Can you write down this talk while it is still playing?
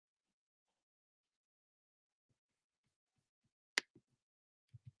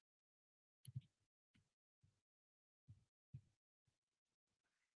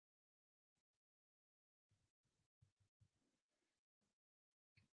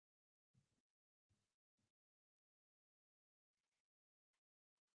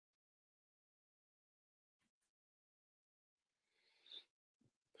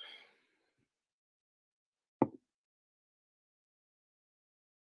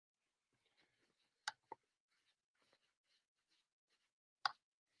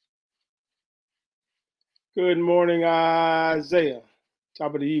Good morning, Isaiah.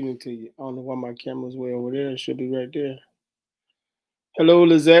 Top of the evening to you. I don't know why my camera's way over there. It should be right there. Hello,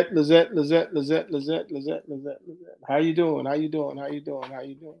 Lizette. How you doing?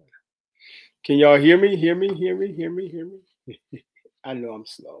 Can y'all hear me? Hear me? I know I'm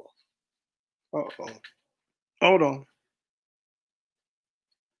slow. Uh-oh. Hold on.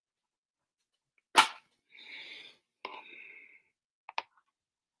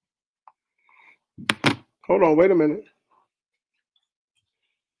 Hold on, wait a minute.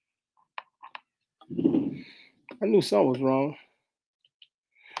 I knew something was wrong.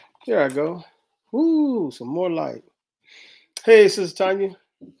 Here I go. Woo, some more light. Hey, Sister Tanya.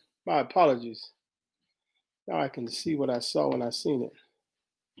 My apologies. Now I can see what I saw when I seen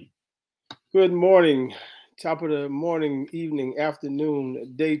it. Good morning. Top of the morning, evening,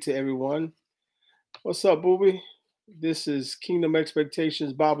 afternoon, day to everyone. What's up, booby? This is Kingdom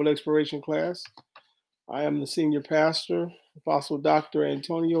Expectations Bible Exploration class. I am the senior pastor, Apostle Dr.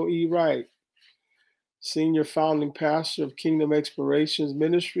 Antonio E. Wright, senior founding pastor of Kingdom Explorations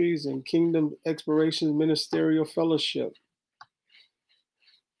Ministries and Kingdom Explorations Ministerial Fellowship,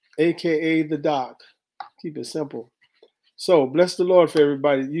 aka the Doc. Keep it simple. So, bless the Lord for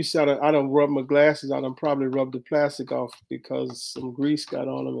everybody. You said I done rubbed my glasses. I done probably rubbed the plastic off because some grease got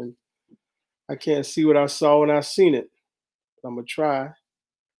on them and I can't see what I saw when I seen it. I'm going to try.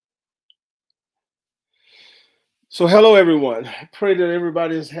 So, hello, everyone. I pray that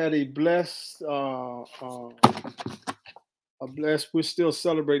everybody has had a blessed, we're still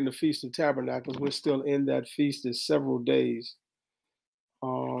celebrating the Feast of Tabernacles. We're still in that feast. It's several days.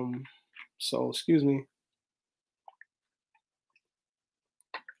 So, excuse me.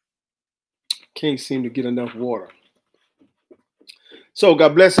 Can't seem to get enough water. So,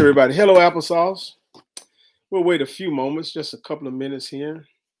 God bless everybody. Hello, applesauce. We'll wait a few moments, just a couple of minutes here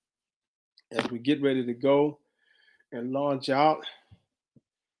as we get ready to go and launch out.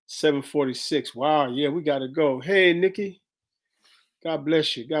 7:46. Wow, yeah, we got to go. Hey, Nikki. God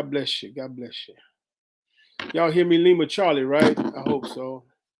bless you. God bless you. God bless you. Y'all hear me, Lima Charlie, right? I hope so.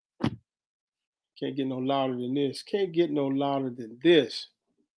 Can't get no louder than this. Can't get no louder than this.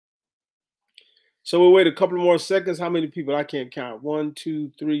 So we'll wait a couple more seconds. How many people? I can't count. 1, 2,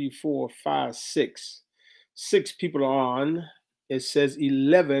 3, 4, 5, 6. 6 people are on. It says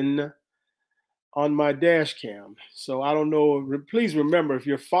 11 on my dash cam. So I don't know. Please remember, if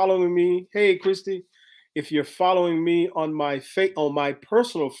you're following me, hey, Christy, if you're following me on my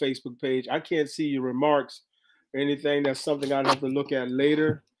personal Facebook page, I can't see your remarks or anything. That's something I'd have to look at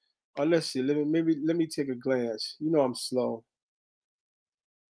later. Let's see. Let me take a glance. You know I'm slow.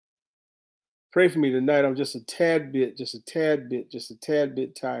 Pray for me tonight. I'm just a tad bit tired. Just a tad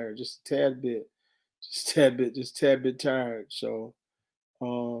bit tired. So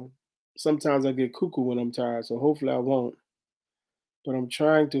sometimes I get cuckoo when I'm tired. So hopefully I won't. But I'm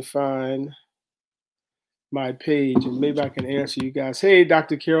trying to find my page and maybe I can answer you guys. Hey,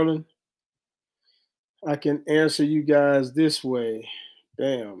 Dr. Carolyn. I can answer you guys this way.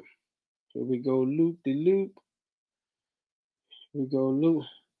 Bam. Here we go, loop de loop. Here we go, loop.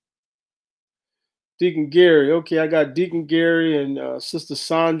 Deacon Gary. Okay, I got Deacon Gary and Sister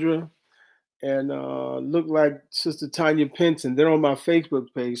Sandra and look like Sister Tanya Penton. They're on my Facebook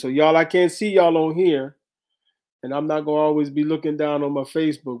page. So y'all, I can't see y'all on here. And I'm not going to always be looking down on my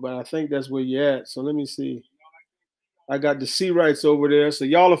Facebook, but I think that's where you're at. So let me see. I got the C rights over there. So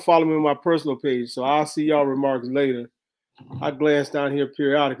y'all are following me on my personal page. So I'll see y'all remarks later. I glance down here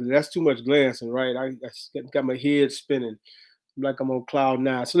periodically. That's too much glancing, right? I got my head spinning like I'm on cloud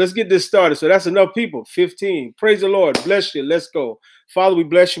 9. So let's get this started. So that's enough people. 15. Praise the Lord. Bless you. Let's go. Father, we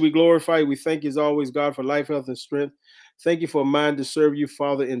bless you. We glorify you. We thank you as always, God, for life, health, and strength. Thank you for a mind to serve you,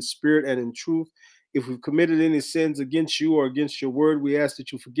 Father, in spirit and in truth. If we've committed any sins against you or against your word, we ask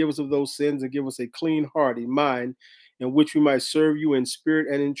that you forgive us of those sins and give us a clean heart, a mind in which we might serve you in spirit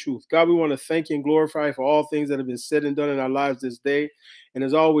and in truth. God, we want to thank you and glorify you for all things that have been said and done in our lives this day. And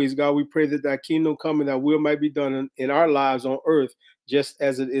as always, God, we pray that thy kingdom come and thy will might be done in our lives on earth, just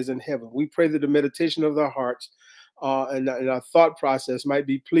as it is in heaven. We pray that the meditation of our hearts and our thought process might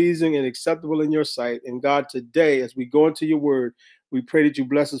be pleasing and acceptable in your sight. And God, today, as we go into your word, we pray that you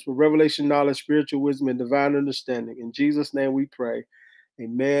bless us with revelation, knowledge, spiritual wisdom, and divine understanding. In Jesus' name we pray.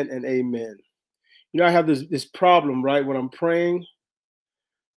 Amen and amen. You know, I have this problem, right? When I'm praying,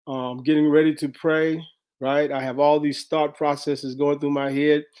 getting ready to pray, right? I have all these thought processes going through my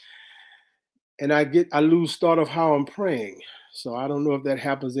head, and I lose thought of how I'm praying. So I don't know if that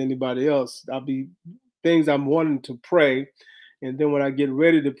happens to anybody else. I'll be things I'm wanting to pray, and then when I get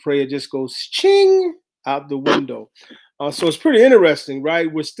ready to pray, it just goes ching out the window. So it's pretty interesting,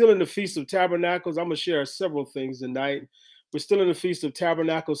 right? We're still in the Feast of Tabernacles. I'm going to share several things tonight. We're still in the Feast of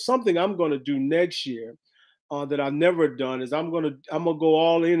Tabernacles. Something I'm going to do next year that I've never done is I'm gonna go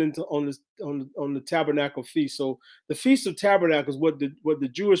all in into on the Tabernacle Feast. So the Feast of Tabernacles, what the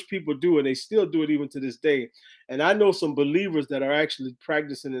Jewish people do, and they still do it even to this day. And I know some believers that are actually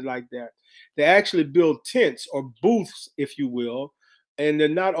practicing it like that. They actually build tents or booths, if you will, and they're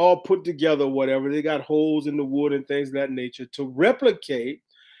not all put together, whatever. They got holes in the wood and things of that nature to replicate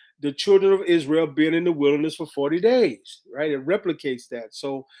the children of Israel being in the wilderness for 40 days, right? It replicates that.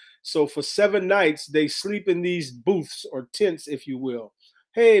 So for 7 nights, they sleep in these booths or tents, if you will.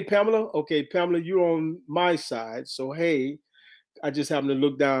 Hey, Pamela. Okay, Pamela, you're on my side. So, hey, I just happened to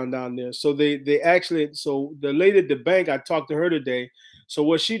look down there. So they actually, so the lady at the bank, I talked to her today. So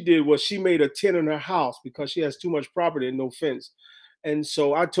what she did was she made a tent in her house because she has too much property and no fence. And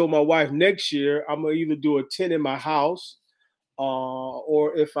so I told my wife next year, I'm going to either do a tent in my house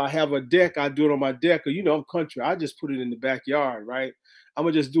or if I have a deck, I do it on my deck. Or, you know, I'm country. I just put it in the backyard, right? I'm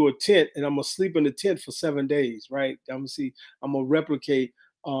gonna just do a tent and I'm gonna sleep in the tent for 7 days, right? I'm gonna replicate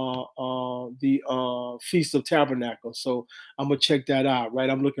the Feast of Tabernacles. So I'm gonna check that out, right?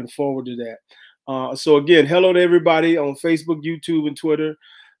 I'm looking forward to that. So again, hello to everybody on Facebook, YouTube, and Twitter,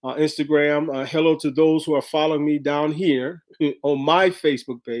 Instagram. Hello to those who are following me down here on my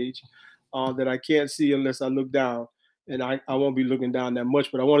Facebook page that I can't see unless I look down. And I won't be looking down that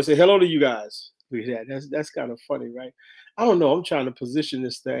much, but I want to say hello to you guys. Look at that. That's kind of funny, right? I don't know. I'm trying to position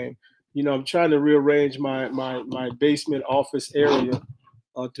this thing. You know, I'm trying to rearrange my basement office area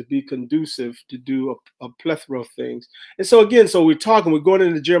to be conducive to do a plethora of things. And so again, so we're going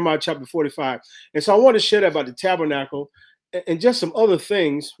into Jeremiah chapter 45. And so I want to share that about the tabernacle and just some other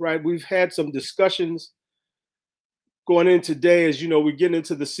things, right? We've had some discussions going in today. As you know, we're getting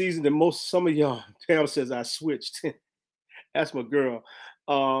into the season that some of y'all, Pam says I switched. That's my girl.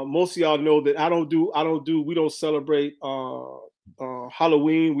 Most of y'all know that we don't celebrate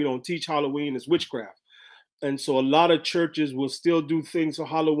Halloween. We don't teach Halloween. It's witchcraft. And so a lot of churches will still do things for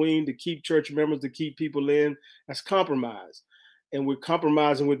Halloween to keep church members, to keep people in. That's compromise. And we're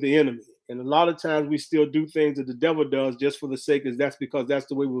compromising with the enemy. And a lot of times we still do things that the devil does just for the sake of that's because that's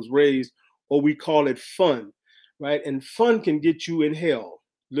the way we was raised, or we call it fun, right? And fun can get you in hell.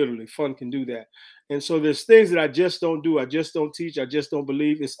 Literally, fun can do that. And so there's things that I just don't do. I just don't teach. I just don't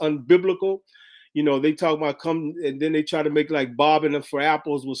believe. It's unbiblical. You know, they talk about come and then they try to make like bobbing for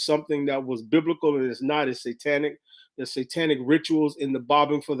apples was something that was biblical, and it's not. It's satanic. There's satanic rituals in the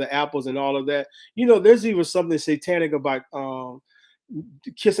bobbing for the apples and all of that. You know, there's even something satanic about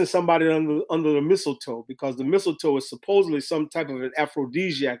kissing somebody under the mistletoe, because the mistletoe is supposedly some type of an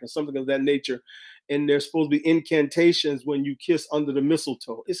aphrodisiac or something of that nature. And there's supposed to be incantations when you kiss under the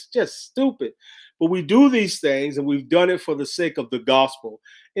mistletoe. It's just stupid. But we do these things and we've done it for the sake of the gospel.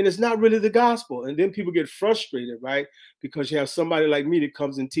 And it's not really the gospel. And then people get frustrated, right? Because you have somebody like me that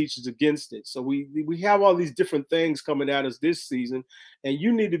comes and teaches against it. So we have all these different things coming at us this season. And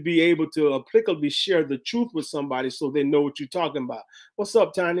you need to be able to applicably share the truth with somebody so they know what you're talking about. What's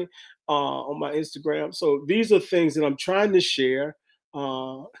up, Tiny? On my Instagram. So these are things that I'm trying to share.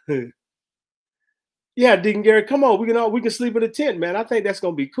 Yeah, Deacon Gary, come on. We can sleep in a tent, man. I think that's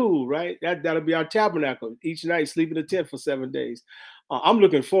gonna be cool, right? That'll be our tabernacle. Each night, sleep in a tent for 7 days. I'm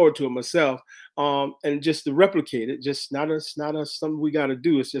looking forward to it myself. And just to replicate it, just not something we got to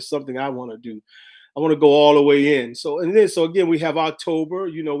do. It's just something I want to do. I want to go all the way in. So again, we have October.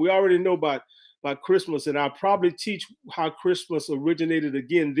 You know, we already know about Christmas, and I'll probably teach how Christmas originated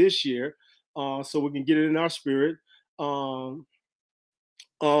again this year, so we can get it in our spirit.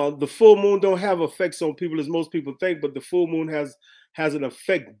 The full moon don't have effects on people as most people think, but the full moon has an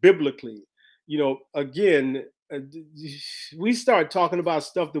effect biblically. You know, again, we start talking about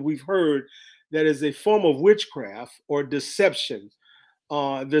stuff that we've heard that is a form of witchcraft or deception.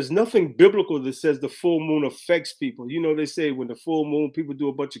 There's nothing biblical that says the full moon affects people. You know, they say when the full moon, people do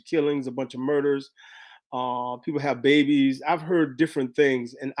a bunch of killings, a bunch of murders. People have babies. I've heard different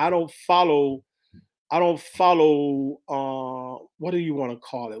things, and I don't follow. What do you want to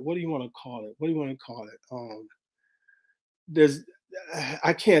call it?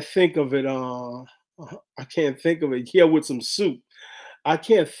 I can't think of it. I can't think of it here with some soup. I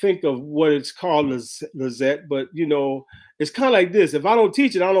can't think of what it's called, Lizette, but you know, it's kind of like this. If I don't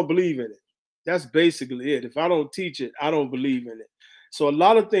teach it, I don't believe in it. That's basically it. If I don't teach it, I don't believe in it. So a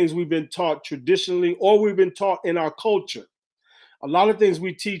lot of things we've been taught traditionally, or we've been taught in our culture. A lot of things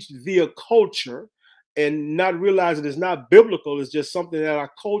we teach via culture and not realizing it's not biblical. It's just something that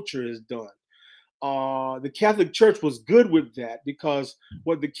our culture has done. The Catholic Church was good with that, because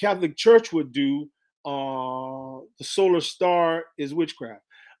what the Catholic Church would do, the solar star is witchcraft.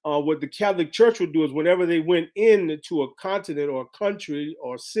 What the Catholic Church would do is whenever they went into a continent or a country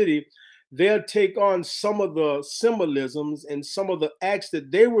or city, they'll take on some of the symbolisms and some of the acts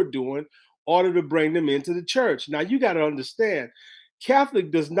that they were doing in order to bring them into the church. Now, you got to understand,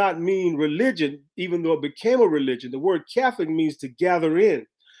 Catholic does not mean religion, even though it became a religion. The word Catholic means to gather in.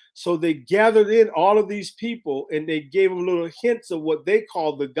 So they gathered in all of these people and they gave them little hints of what they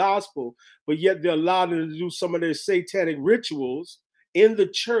call the gospel, but yet they allowed them to do some of their satanic rituals in the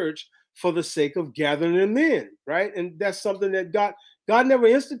church for the sake of gathering them in, right? And that's something that God never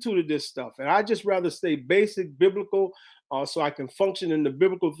instituted this stuff. And I just rather stay basic, biblical, so I can function in the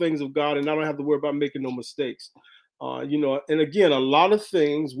biblical things of God and I don't have to worry about making no mistakes. And again, a lot of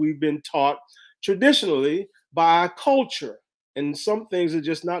things we've been taught traditionally by our culture. And some things are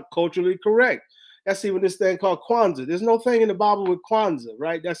just not culturally correct. That's even this thing called Kwanzaa. There's no thing in the Bible with Kwanzaa,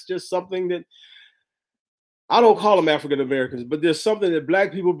 right? That's just something that I don't call them African Americans, but there's something that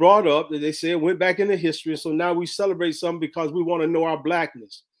Black people brought up that they said went back into history. So now we celebrate something because we want to know our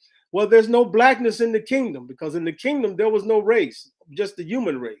Blackness. Well, there's no Blackness in the kingdom because in the kingdom, there was no race, just the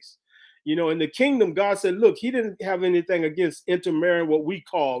human race. In the kingdom, God said, look, he didn't have anything against intermarrying what we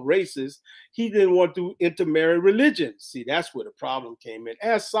call races. He didn't want to intermarry religions. See, that's where the problem came in.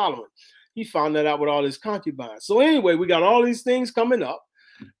 Ask Solomon. He found that out with all his concubines. So anyway, we got all these things coming up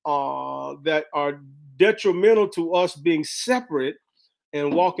that are detrimental to us being separate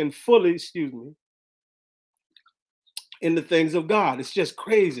and walking fully, in the things of God. It's just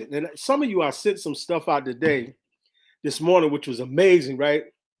crazy. And some of you, I sent some stuff out today, this morning, which was amazing, right?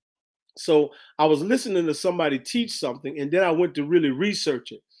 So I was listening to somebody teach something, and then I went to really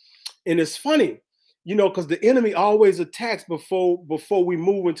research it. And it's funny, because the enemy always attacks before we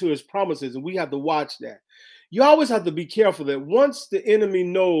move into his promises, and we have to watch that. You always have to be careful that once the enemy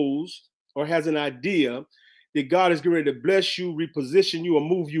knows or has an idea that God is getting ready to bless you, reposition you, or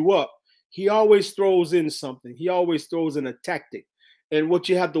move you up, he always throws in something. He always throws in a tactic. And what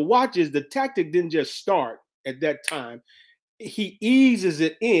you have to watch is the tactic didn't just start at that time. He eases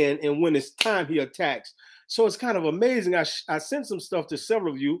it in, and when it's time, he attacks. So it's kind of amazing. I sent some stuff to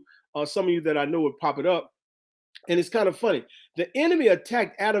several of you, some of you that I know would pop it up, and it's kind of funny. The enemy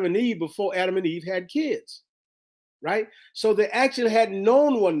attacked Adam and Eve before Adam and Eve had kids, right? So they actually hadn't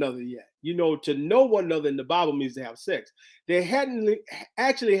known one another yet. To know one another in the Bible means to have sex. They hadn't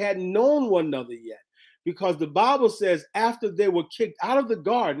known one another yet, because the Bible says after they were kicked out of the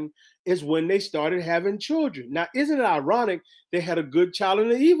garden is when they started having children. Now, isn't it ironic they had a good child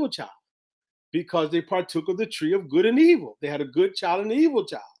and an evil child? Because they partook of the tree of good and evil. They had a good child and an evil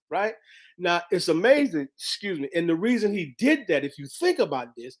child, right? Now, it's amazing, and the reason he did that, if you think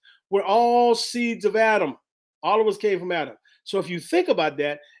about this, we're all seeds of Adam. All of us came from Adam. So if you think about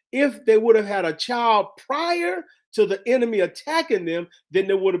that, if they would have had a child prior to the enemy attacking them, then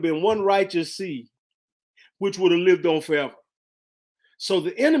there would have been one righteous seed, which would have lived on forever. So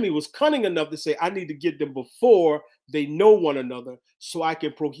the enemy was cunning enough to say, I need to get them before they know one another so I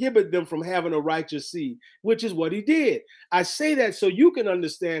can prohibit them from having a righteous seed, which is what he did. I say that so you can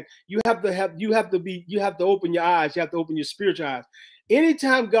understand. You have to open your eyes. You have to open your spiritual eyes.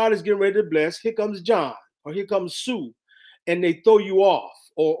 Anytime God is getting ready to bless, here comes John or here comes Sue, and they throw you off.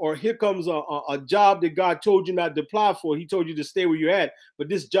 Or here comes a job that God told you not to apply for. He told you to stay where you're at, but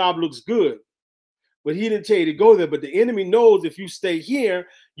this job looks good. But he didn't tell you to go there. But the enemy knows if you stay here,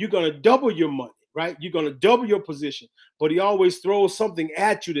 you're going to double your money, right? You're going to double your position. But he always throws something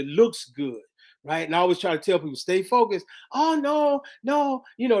at you that looks good, right? And I always try to tell people, stay focused. Oh, no.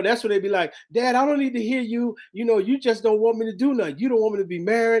 That's what they be like, Dad, I don't need to hear you. You just don't want me to do nothing. You don't want me to be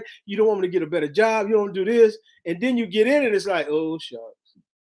married. You don't want me to get a better job. You don't do this. And then you get in it. It's like, oh, shucks.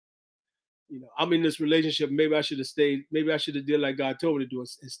 I'm in this relationship. Maybe I should have stayed. Maybe I should have did like God told me to do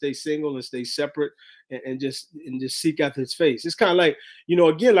and stay single and stay separate and just seek after his face. It's kind of like,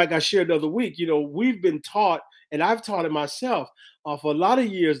 again, like I shared the other week, we've been taught, and I've taught it myself for a lot of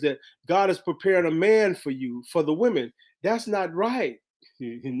years, that God is preparing a man for you, for the women. That's not right.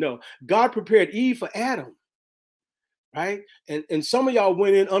 God prepared Eve for Adam, right? And some of y'all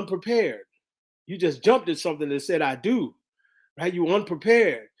went in unprepared. You just jumped at something that said, I do, right? You were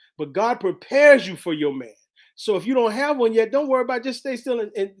unprepared. But God prepares you for your man. So if you don't have one yet, don't worry about it. Just stay still.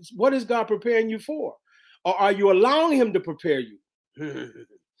 And what is God preparing you for? Or are you allowing him to prepare you?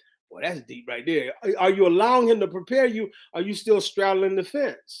 Well, that's deep right there. Are you allowing him to prepare you? Are you still straddling the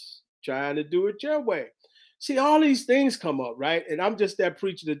fence, trying to do it your way? See, all these things come up, right? And I'm just that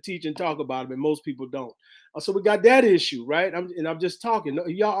preacher to teach and talk about them, and most people don't. So we got that issue, right? I'm just talking.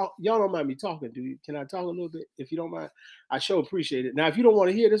 Y'all don't mind me talking, do you? Can I talk a little bit? If you don't mind, I sure appreciate it. Now, if you don't want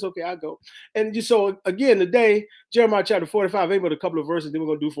to hear this, okay, I'll go. And just so again, today, Jeremiah chapter 45, ain't but a couple of verses, then we're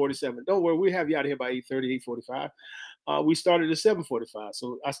gonna do 47. Don't worry, we have you out of here by 8:30, 8:45. We started at 7:45,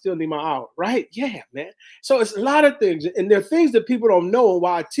 so I still need my hour, right? Yeah, man. So it's a lot of things, and there are things that people don't know. And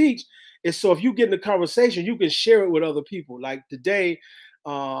why I teach is so if you get in the conversation, you can share it with other people. Like today,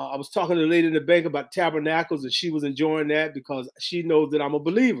 I was talking to the lady in the bank about tabernacles, and she was enjoying that because she knows that I'm a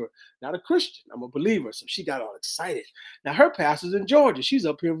believer, not a Christian. I'm a believer, so she got all excited. Now her pastor's in Georgia. She's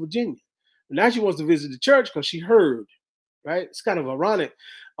up here in Virginia. Now she wants to visit the church because she heard. Right? It's kind of ironic.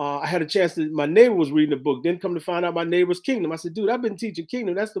 I had a chance to, my neighbor was reading a book, then come to find out my neighbor's Kingdom. I said, dude, I've been teaching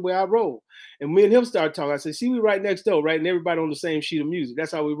Kingdom. That's the way I roll. And me and him started talking. I said, see, we right next door, right? And everybody on the same sheet of music.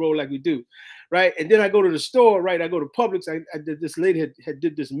 That's how we roll like we do. Right? And then I go to the store, right? I go to Publix. I did, this lady had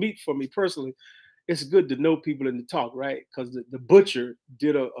did this meat for me personally. It's good to know people in the talk, right? Because the butcher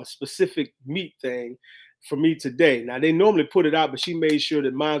did a specific meat thing for me today. Now, they normally put it out, but she made sure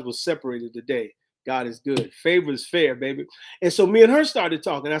that mine was separated today. God is good. Favor is fair, baby. And so me and her started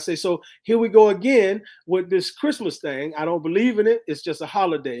talking. I say, so here we go again with this Christmas thing. I don't believe in it. It's just a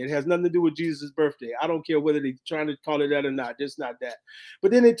holiday. It has nothing to do with Jesus' birthday. I don't care whether they're trying to call it that or not. It's not that. But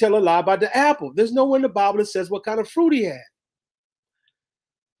then they tell a lie about the apple. There's nowhere in the Bible that says what kind of fruit he had.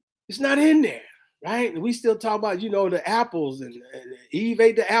 It's not in there, right? And we still talk about, the apples and Eve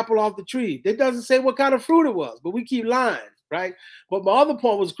ate the apple off the tree. It doesn't say what kind of fruit it was, but we keep lying. Right. But my other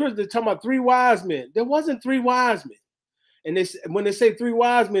point was, Chris, they're talking about 3 wise men. There wasn't 3 wise men. And when they say 3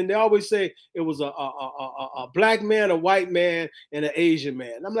 wise men, they always say it was a black man, a white man, and an Asian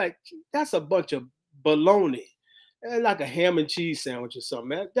man. I'm like, that's a bunch of baloney. Like a ham and cheese sandwich or something,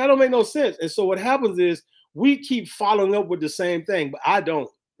 man. That don't make no sense. And so what happens is we keep following up with the same thing, but I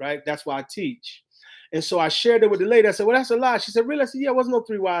don't. Right. That's why I teach. And so I shared it with the lady. I said, well, that's a lie. She said, really? I said, yeah, it wasn't no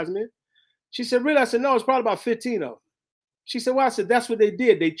 3 wise men. She said, really? I said, no, it's probably about 15 of them. She said, well, I said, that's what they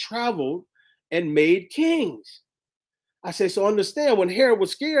did. They traveled and made kings. I said, so understand, when Herod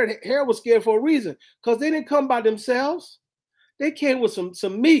was scared for a reason, because they didn't come by themselves. They came with some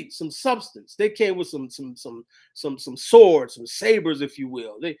meat, some substance. They came with some swords, some sabers, if you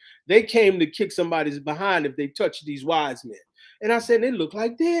will. They came to kick somebody's behind if they touched these wise men. And I said, they look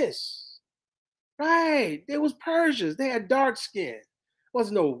like this. Right. They was Persians. They had dark skin.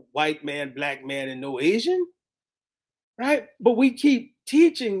 Wasn't no white man, black man, and no Asian. Right? But we keep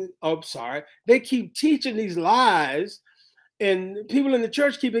teaching, they keep teaching these lies, and people in the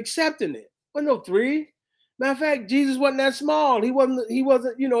church keep accepting it. Well, no 3. Matter of fact, Jesus wasn't that small. He wasn't,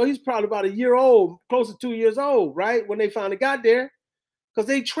 he's probably about a year old, close to 2 years old, right? When they finally got there, because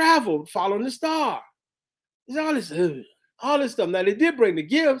they traveled following the star. There's all this stuff. Now, they did bring the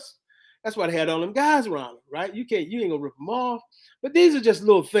gifts. That's why they had all them guys around them, right? You ain't gonna rip them off. But these are just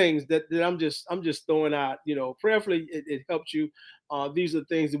little things that I'm just throwing out. Prayerfully it helps you. These are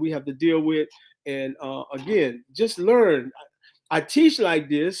things that we have to deal with. And again, just learn. I teach like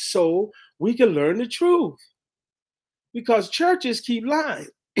this so we can learn the truth. Because churches keep lying.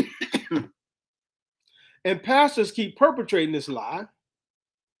 And pastors keep perpetrating this lie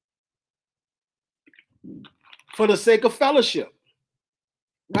for the sake of fellowship.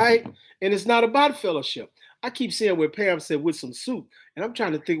 Right? And it's not about fellowship. I keep saying what Pam said, with some soup. And I'm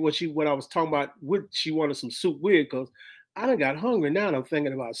trying to think what I was talking about, what she wanted some soup with, because I done got hungry now and I'm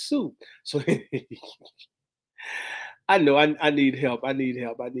thinking about soup. So I know I need help. I need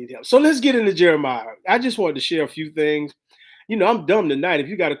help. So let's get into Jeremiah. I just wanted to share a few things. I'm dumb tonight. If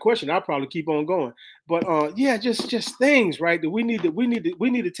you got a question, I'll probably keep on going. But just things, right, that we need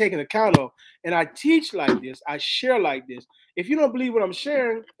to take an account of. And I teach like this. I share like this. If you don't believe what I'm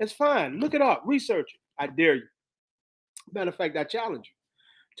sharing, it's fine. Look it up. Research it. I dare you. Matter of fact, I challenge you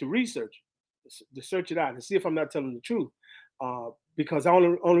to research it, to search it out and see if I'm not telling the truth. Because the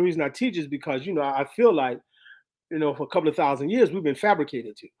only reason I teach is because, I feel like, for a couple of thousand years, we've been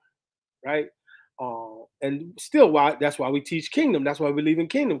fabricated to, right? And still, that's why we teach kingdom. That's why we believe in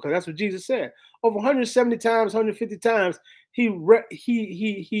kingdom, because that's what Jesus said. Over 170 times, 150 times, he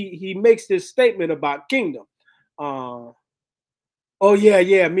makes this statement about kingdom. Oh,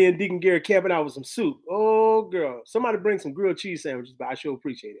 yeah, me and Deacon Gary camping out with some soup. Oh, girl, somebody bring some grilled cheese sandwiches, but I sure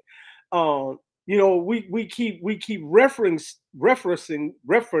appreciate it. We keep referencing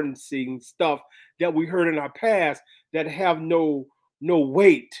stuff that we heard in our past that have no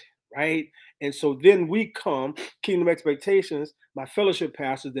weight, right? And so then we come, Kingdom Expectations, my fellowship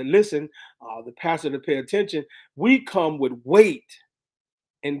pastors that listen, the pastor that pay attention, we come with weight.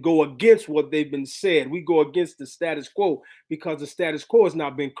 and go against what they've been said. We go against the status quo because the status quo has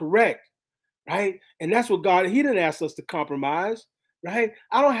not been correct, right? And that's what God, he didn't ask us to compromise, right?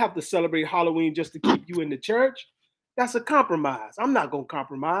 I don't have to celebrate Halloween just to keep you in the church. That's a compromise. I'm not going to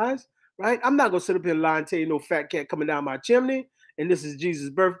compromise, right? I'm not going to sit up here and lie and tell you no fat cat coming down my chimney and this is Jesus'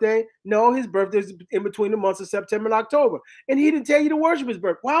 birthday. No, his birthday is in between the months of September and October. And he didn't tell you to worship his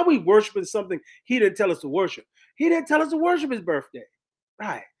birthday. Why are we worshiping something he didn't tell us to worship? He didn't tell us to worship his birthday,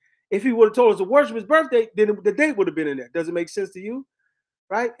 right? If he would have told us to worship his birthday, then the date would have been in there. Does it make sense to you?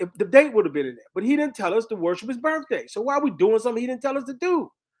 Right? If the date would have been in there. But he didn't tell us to worship his birthday. So why are we doing something he didn't tell us to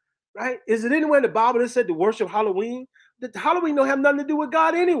do? Right? Is it anywhere in the Bible that said to worship Halloween? That Halloween don't have nothing to do with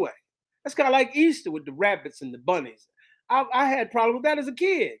God anyway. That's kind of like Easter with the rabbits and the bunnies. I had problems with that as a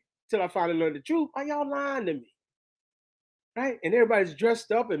kid till I finally learned the truth. Why y'all lying to me? Right? And everybody's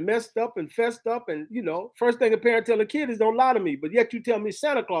dressed up and messed up and fessed up. And, you know, first thing a parent tell a kid is don't lie to me. But yet you tell me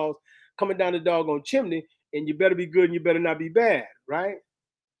Santa Claus coming down the doggone chimney and you better be good and you better not be bad. Right?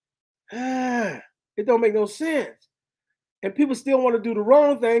 It don't make no sense. And people still want to do the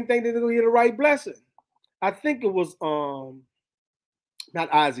wrong thing, think they're going to get the right blessing. I think it was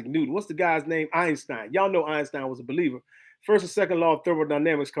not Isaac Newton. What's the guy's name? Einstein. Y'all know Einstein was a believer. First and second law of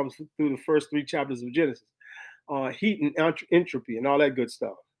thermodynamics comes through the first 3 chapters of Genesis. Heat and entropy and all that good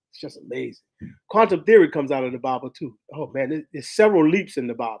stuff. It's just amazing. Quantum theory comes out of the Bible too. Oh man, there's several leaps in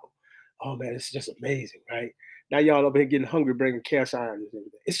the Bible. Oh man, it's just amazing, right? Now y'all up here getting hungry, bringing cast iron and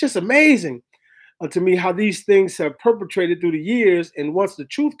everything. It's just amazing to me how these things have perpetrated through the years, and once the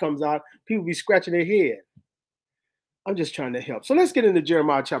truth comes out, people be scratching their head. I'm just trying to help. So let's get into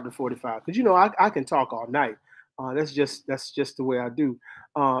Jeremiah chapter 45, because you know I can talk all night. That's just the way I do.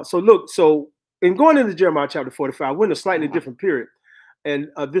 So look, in going into Jeremiah chapter 45, we're in a slightly different period, and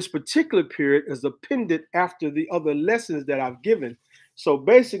this particular period is appended after the other lessons that I've given. So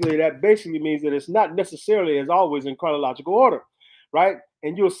that basically means that it's not necessarily as always in chronological order, right?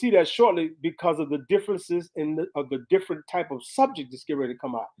 And you'll see that shortly because of the differences of the different type of subject that's getting ready to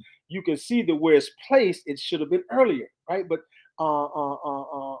come out. You can see that where it's placed, it should have been earlier, right? But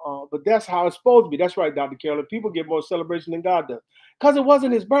that's how it's supposed to be. That's right, Dr. Carolyn. People get more celebration than God does because it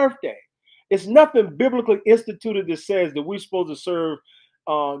wasn't his birthday. It's nothing biblically instituted that says that we're supposed to serve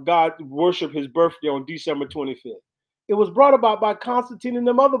God, worship his birthday on December 25th. It was brought about by Constantine and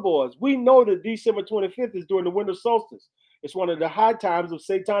them other boys. We know that December 25th is during the winter solstice. It's one of the high times of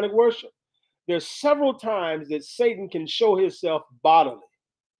satanic worship. There's several times that Satan can show himself bodily,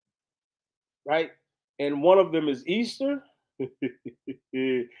 right? And one of them is Easter,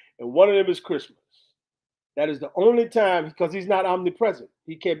 and one of them is Christmas. That is the only time, because he's not omnipresent.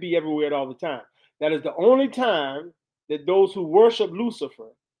 He can't be everywhere at all the time. That is the only time that those who worship Lucifer,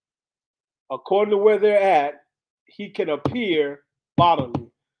 according to where they're at, he can appear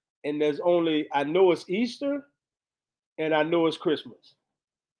bodily. And there's only, I know it's Easter, and I know it's Christmas.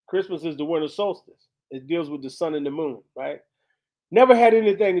 Christmas is the winter solstice. It deals with the sun and the moon, right? Never had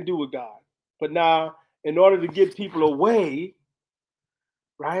anything to do with God. But now, in order to get people away,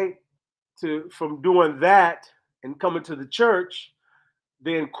 right, from doing that and coming to the church,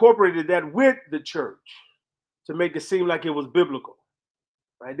 they incorporated that with the church to make it seem like it was biblical,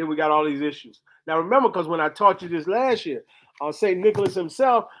 right? Then we got all these issues. Now remember, because when I taught you this last year, St. Nicholas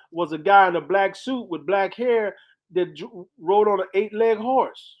himself was a guy in a black suit with black hair that rode on an 8-leg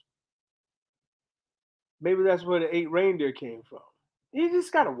horse. Maybe that's where the 8 reindeer came from. You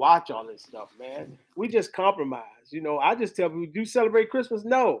just got to watch all this stuff, man. We just compromise. You know, I just tell people, do you celebrate Christmas?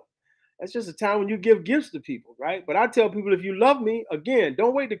 No. That's just a time when you give gifts to people, right? But I tell people, if you love me, again,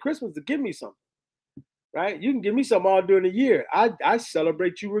 don't wait to Christmas to give me something, right? You can give me something all during the year. I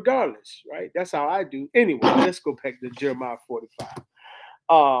celebrate you regardless, right? That's how I do. Anyway, let's go back to Jeremiah 45.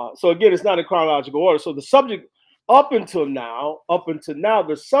 So again, it's not in chronological order. So the subject up until now,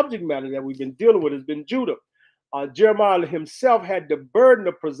 the subject matter that we've been dealing with has been Judah. Jeremiah himself had the burden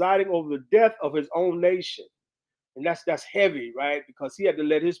of presiding over the death of his own nation. And that's heavy, right? Because he had to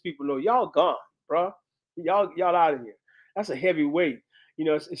let his people know, y'all gone, bro. Y'all out of here. That's a heavy weight. You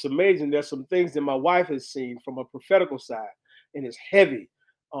know, it's amazing. There's some things that my wife has seen from a prophetical side, and it's heavy.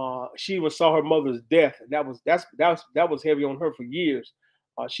 She even saw her mother's death, and that was heavy on her for years.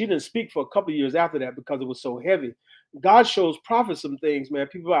 She didn't speak for a couple of years after that because it was so heavy. God shows prophets some things, man.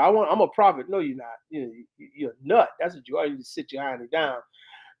 People are like, I'm a prophet. No, you're not. You're a nut. That's what you are. You just sit your hiney down.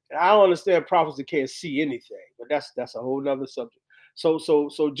 And I don't understand prophets that can't see anything, but that's a whole nother subject.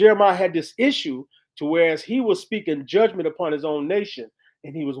 So Jeremiah had this issue to whereas he was speaking judgment upon his own nation,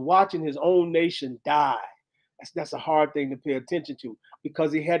 and he was watching his own nation die. That's a hard thing to pay attention to,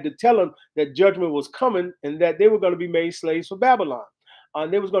 because he had to tell them that judgment was coming and that they were going to be made slaves for Babylon.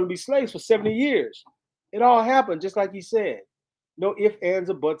 They was going to be slaves for 70 years. It all happened just like he said. No ifs, ands,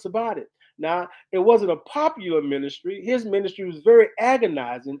 or buts about it. Now, it wasn't a popular ministry. His ministry was very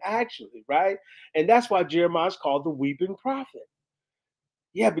agonizing, actually, right? And that's why Jeremiah is called the weeping prophet.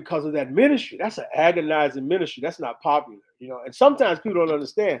 Yeah, because of that ministry. That's an agonizing ministry. That's not popular, you know. And sometimes people don't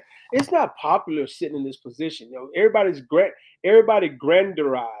understand. It's not popular sitting in this position. You know, everybody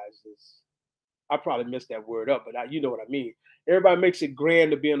grandirizes. I probably messed that word up, but you know what I mean. Everybody makes it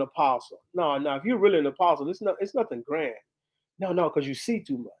grand to be an apostle. No, no, if you're really an apostle, it's nothing grand. No, because you see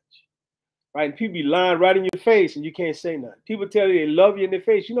too much. Right? And people be lying right in your face and you can't say nothing. People tell you they love you in their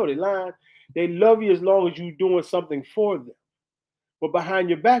face. You know they lying. They love you as long as you're doing something for them. But behind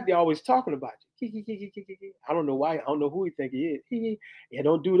your back, they're always talking about you. I don't know why. I don't know who he think he is. Yeah,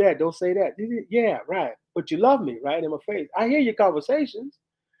 don't do that. Don't say that. Yeah, right. But you love me, right? In my face. I hear your conversations.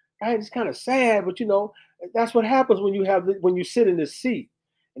 Right? It's kind of sad, but you know, that's what happens when you sit in this seat.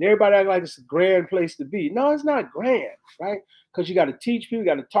 And everybody act like it's a grand place to be. No, it's not grand, right? Because you got to teach people, you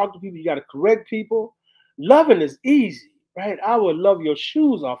got to talk to people, you got to correct people. Loving is easy, right? I would love your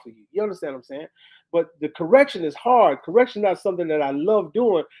shoes off of you. You understand what I'm saying? But the correction is hard. Correction is not something that I love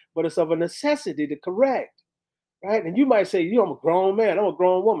doing, but it's of a necessity to correct, right? And you might say, you know, I'm a grown man, I'm a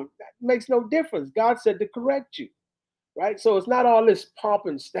grown woman. That makes no difference. God said to correct you, right? So it's not all this pomp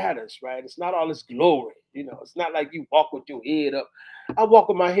and status, right? It's not all this glory. You know, it's not like you walk with your head up. I walk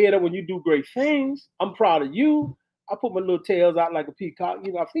with my head up when you do great things. I'm proud of you. I put my little tails out like a peacock.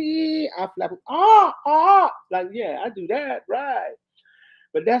 You know, I flap. Like, yeah, I do that, right?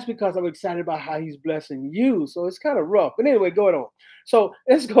 But that's because I'm excited about how he's blessing you. So it's kind of rough. But anyway, going on. So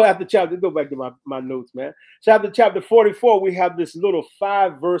let's go after chapter. Go back to my notes, man. So after chapter 44, we have this little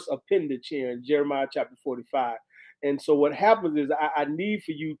 5-verse appendage here in Jeremiah chapter 45. And so what happens is I need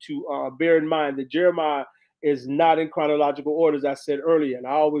for you to bear in mind that Jeremiah is not in chronological order, as I said earlier. And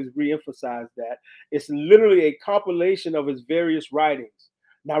I always reemphasize that. It's literally a compilation of his various writings.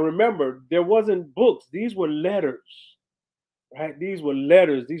 Now, remember, there wasn't books. These were letters. Right? These were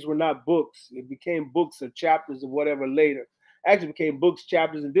letters. These were not books. It became books or chapters or whatever later. Actually became books,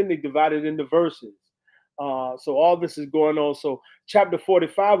 chapters, and then they divided into verses. So all this is going on. So chapter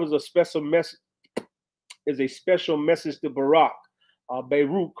 45 is a special message to Baruch,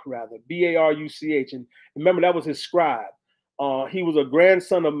 Baruch, and remember that was his scribe. He was a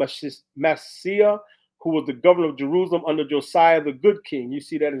grandson of Messiah, who was the governor of Jerusalem under Josiah the good king. You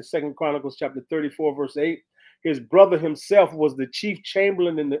see that in 2 Chronicles chapter 34, verse 8. His brother himself was the chief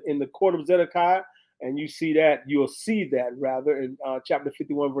chamberlain in the court of Zedekiah, and you'll see that in chapter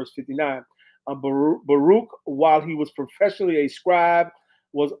 51, verse 59. Baruch, while he was professionally a scribe,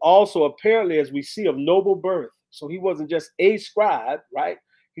 was also apparently, as we see, of noble birth. So he wasn't just a scribe, right?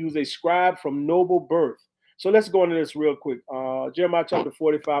 He was a scribe from noble birth. So let's go into this real quick. Jeremiah chapter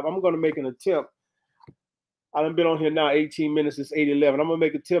 45. I'm going to make an attempt. I've been on here now 18 minutes. It's 8:11. I'm going to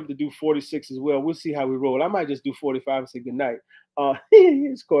make an attempt to do 46 as well. We'll see how we roll. I might just do 45 and say goodnight.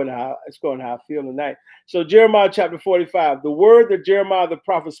 It's going to how I feel tonight. So Jeremiah chapter 45. The word that Jeremiah the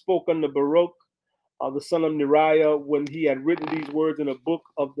prophet spoke unto Baruch, the son of Neriah, when he had written these words in a book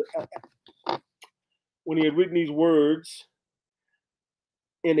of when he had written these words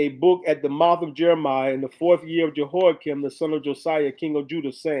in a book at the mouth of Jeremiah in the 4th year of Jehoiakim, the son of Josiah, king of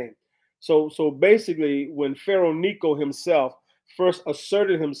Judah, saying. So basically, when Pharaoh Necho himself first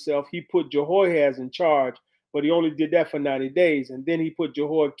asserted himself, he put Jehoahaz in charge, but he only did that for 90 days. And then he put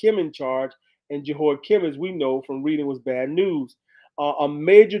Jehoiakim in charge, and Jehoiakim, as we know from reading, was bad news. A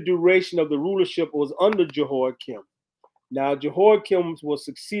major duration of the rulership was under Jehoiakim. Now, Jehoiakim was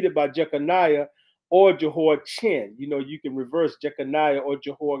succeeded by Jeconiah or Jehoiachin. You know, you can reverse Jeconiah or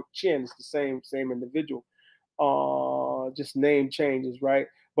Jehoiachin. It's the same individual. Just name changes, right?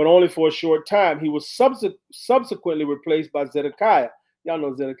 But only for a short time. He was subsequently replaced by Zedekiah. Y'all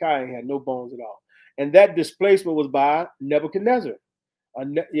know Zedekiah had no bones at all. And that displacement was by Nebuchadnezzar.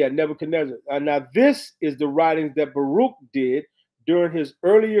 Nebuchadnezzar. Now, this is the writings that Baruch did during his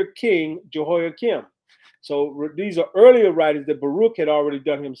earlier king, Jehoiakim. So these are earlier writings that Baruch had already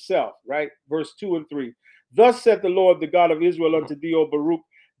done himself, right? Verse 2 and 3. Thus saith the Lord, the God of Israel, unto thee, O Baruch,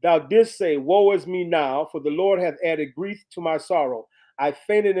 thou didst say, woe is me now, for the Lord hath added grief to my sorrow. I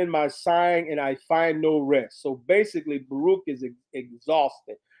fainted in my sighing, and I find no rest. So basically, Baruch is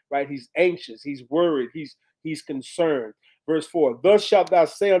exhausted, right? He's anxious, he's worried, he's concerned. Verse 4, thus shalt thou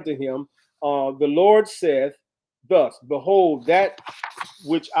say unto him, the Lord saith, thus, behold, that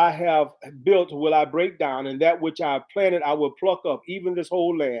which I have built will I break down, and that which I have planted I will pluck up, even this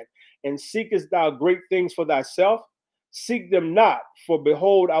whole land. And seekest thou great things for thyself? Seek them not, for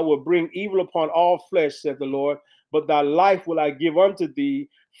behold, I will bring evil upon all flesh, saith the Lord, but thy life will I give unto thee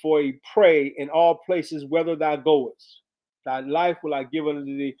for a prey in all places whither thou goest. Thy life will I give unto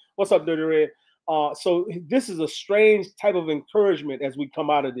thee. What's up, Dirty Red? So this is a strange type of encouragement as we come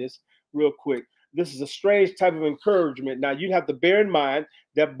out of this real quick. This is a strange type of encouragement. Now, you have to bear in mind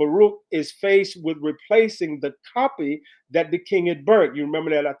that Baruch is faced with replacing the copy that the king had burnt. You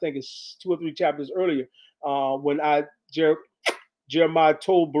remember that, I think it's 2 or 3 chapters earlier, when Jeremiah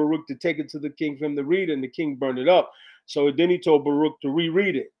told Baruch to take it to the king for him to read, and the king burned it up. So then he told Baruch to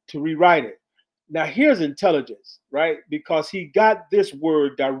reread it, to rewrite it. Now, here's intelligence, right? Because he got this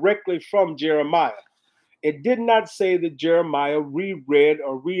word directly from Jeremiah. It did not say that Jeremiah reread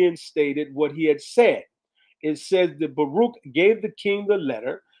or reinstated what he had said. It says that Baruch gave the king the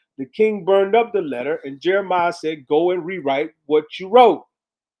letter. The king burned up the letter, and Jeremiah said, go and rewrite what you wrote.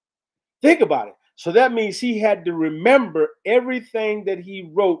 Think about it. So that means he had to remember everything that he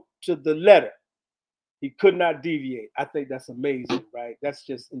wrote to the letter. He could not deviate. I think that's amazing, right? That's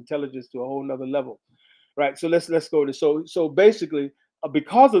just intelligence to a whole nother level, right? So let's go to so basically,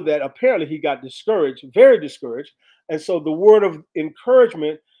 because of that, apparently he got discouraged, very discouraged, and so the word of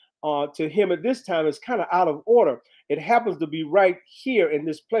encouragement to him at this time is kind of out of order. It happens to be right here in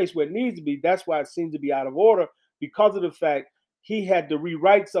this place where it needs to be. That's why it seems to be out of order, because of the fact he had to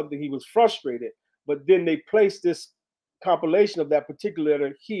rewrite something. He was frustrated, but then they placed this compilation of that particular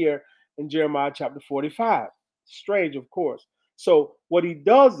letter here in Jeremiah chapter 45. Strange, of course. So what he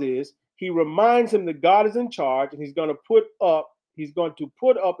does is he reminds him that God is in charge, and he's going to put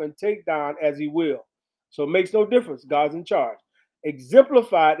up and take down as he will. So it makes no difference. God's in charge.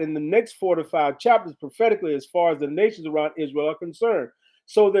 Exemplified in the next 4 to 5 chapters prophetically as far as the nations around Israel are concerned.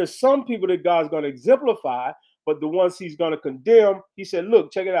 So there's some people that God's going to exemplify, but the ones he's going to condemn, he said,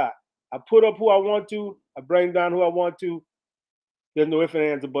 look, check it out. I put up who I want to. I bring down who I want to. There's no ifs and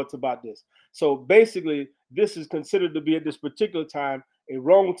ands or buts about this. So basically, this is considered to be at this particular time a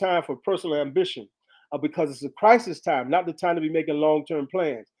wrong time for personal ambition, because it's a crisis time, not the time to be making long-term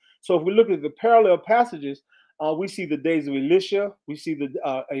plans. So if we look at the parallel passages, we see the days of Elisha, we see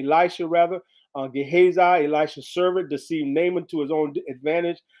the Elisha rather, Gehazi, Elisha's servant, deceived Naaman to his own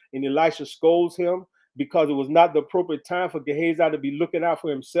advantage, and Elisha scolds him because it was not the appropriate time for Gehazi to be looking out for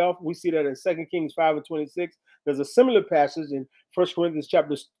himself. We see that in 2 Kings 5 and 26. There's a similar passage in 1 Corinthians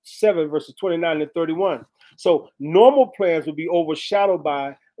chapter 7, verses 29 and 31. So normal plans will be overshadowed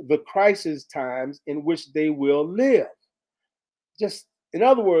by the crisis times in which they will live. Just in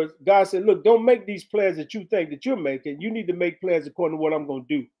other words, God said, look, don't make these plans that you think that you're making. You need to make plans according to what I'm going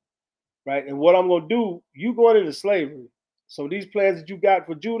to do, right? And what I'm going to do, you going into slavery. So these plans that you got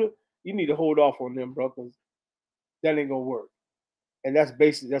for Judah, you need to hold off on them, bro, because that ain't going to work. And that's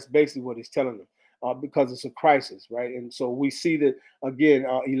basically what he's telling them, because it's a crisis, right? And so we see that, again,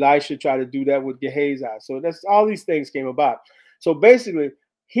 Elisha tried to do that with Gehazi. So that's all these things came about. So basically,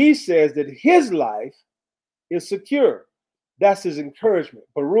 he says that his life is secure. That's his encouragement.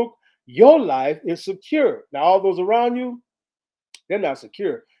 Baruch, your life is secure. Now, all those around you, they're not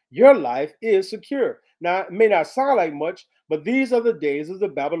secure. Your life is secure. Now, it may not sound like much, but these are the days of the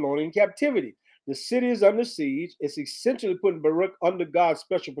Babylonian captivity. The city is under siege. It's essentially putting Baruch under God's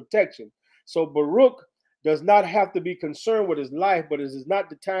special protection. So Baruch does not have to be concerned with his life, but it is not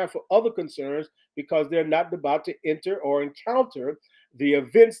the time for other concerns, because they're not about to enter or encounter the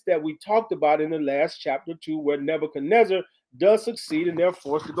events that we talked about in the last chapter 2, where Nebuchadnezzar does succeed and they're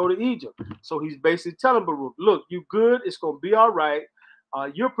forced to go to Egypt. So he's basically telling Baruch, look, you good, it's going to be all right.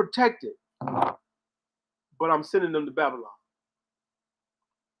 You're protected, but I'm sending them to Babylon.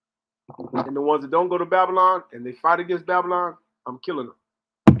 And the ones that don't go to Babylon and they fight against Babylon, I'm killing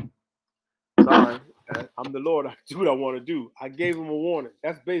them. Sorry, I'm the Lord. I do what I want to do. I gave them a warning.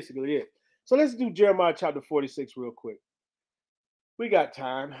 That's basically it. So let's do Jeremiah chapter 46 real quick. We got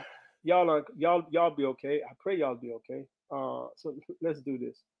time. Y'all be okay. I pray y'all be okay. So let's do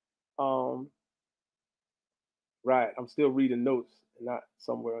this. Right, I'm still reading notes, not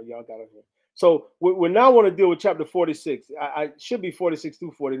somewhere y'all got it here. So we now want to deal with chapter 46. I should be 46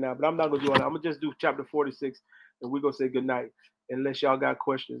 through 49, but I'm not going to do it. I'm going to just do chapter 46, and we're going to say good night, unless y'all got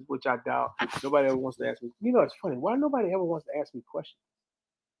questions, which I doubt. Nobody ever wants to ask me. You know, it's funny. Why nobody ever wants to ask me questions?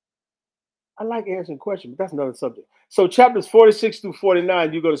 I like answering questions, but that's another subject. So chapters 46 through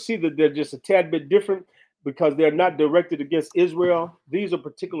 49, you're going to see that they're just a tad bit different, because they're not directed against Israel. These are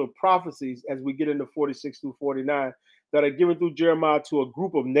particular prophecies, as we get into 46 through 49, that are given through Jeremiah to a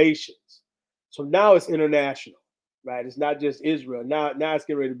group of nations. So now it's international, right? It's not just Israel. Now it's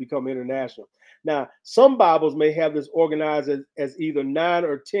getting ready to become international. Now, some Bibles may have this organized as either 9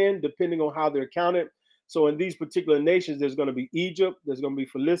 or 10, depending on how they're counted. So in these particular nations, there's going to be Egypt, there's going to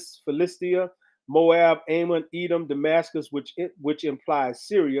be Philistia, Moab, Ammon, Edom, Damascus, which implies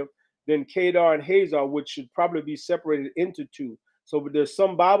Syria, then Kedar and Hazor, which should probably be separated into two. So there's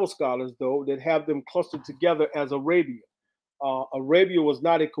some Bible scholars, though, that have them clustered together as Arabia. Arabia was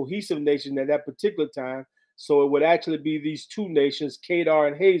not a cohesive nation at that particular time, so it would actually be these two nations, Kedar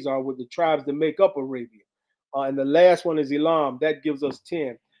and Hazor, with the tribes that make up Arabia. And the last one is Elam. That gives us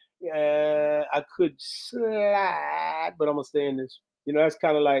 10. I could slide, but I'm going to stay in this. You know, that's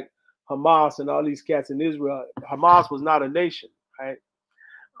kind of like Hamas and all these cats in Israel. Hamas was not a nation, right?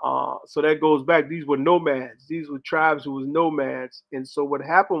 So that goes back. These were nomads. These were tribes who was nomads. And so what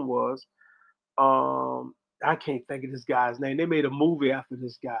happened was, I can't think of this guy's name. They made a movie after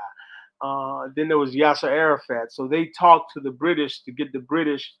this guy. Then there was Yasser Arafat. So they talked to the British to get the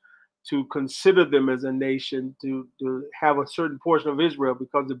British to consider them as a nation, to have a certain portion of Israel,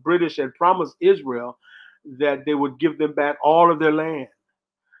 because the British had promised Israel that they would give them back all of their land.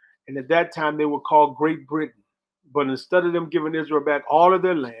 And at that time, they were called Great Britain. But instead of them giving Israel back all of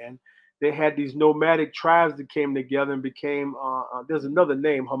their land, they had these nomadic tribes that came together and became, there's another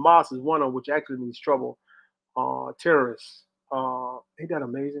name, Hamas is one of them, which actually means trouble, terrorists. Ain't that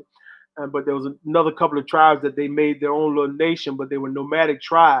amazing? But there was another couple of tribes that they made their own little nation, but they were nomadic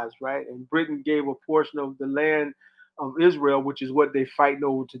tribes, right? And Britain gave a portion of the land of Israel, which is what they fighting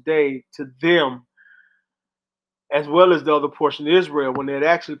over today, to them, as well as the other portion of Israel, when they had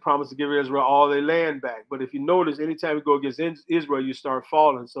actually promised to give Israel all their land back. But if you notice, anytime you go against Israel, you start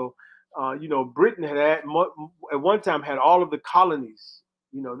falling. So, you know, Britain had at one time had all of the colonies.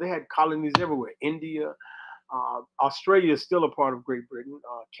 You know, they had colonies everywhere. India, Australia is still a part of Great Britain.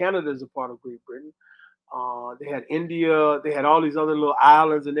 Canada is a part of Great Britain. They had India. They had all these other little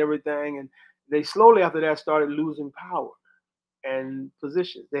islands and everything. And they slowly after that started losing power and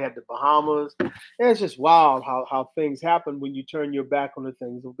positions. They had the Bahamas. And it's just wild how things happen when you turn your back on the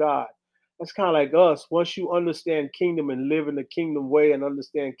things of God. That's kind of like us. Once you understand kingdom and live in the kingdom way and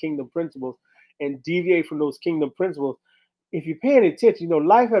understand kingdom principles and deviate from those kingdom principles, if you're paying attention, you know,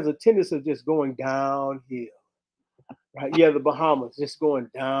 life has a tendency of just going downhill. Right? Yeah, the Bahamas just going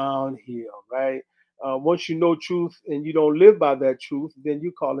downhill, right? Once you know truth and you don't live by that truth, then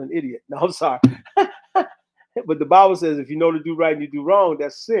you call an idiot. No, I'm sorry. But the Bible says if you know to do right and you do wrong,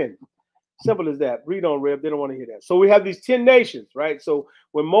 that's sin. Simple as that. Read on, Reb. They don't want to hear that. So we have these 10 nations, right? So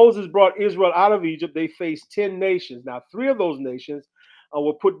when Moses brought Israel out of Egypt, they faced 10 nations. Now, 3 of those nations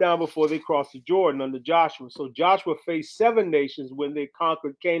were put down before they crossed the Jordan under Joshua. So Joshua faced 7 nations when they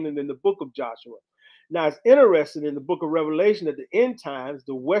conquered Canaan in the book of Joshua. Now, it's interesting in the book of Revelation at the end times,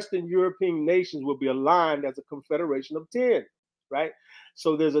 the Western European nations will be aligned as a confederation of 10, right?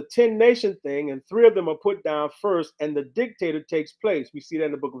 So there's a 10 nation thing, and 3 of them are put down first, and the dictator takes place. We see that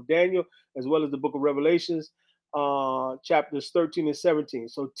in the book of Daniel, as well as the book of Revelations, chapters 13 and 17.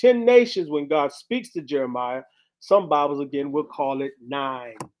 So 10 nations, when God speaks to Jeremiah, some Bibles, again, will call it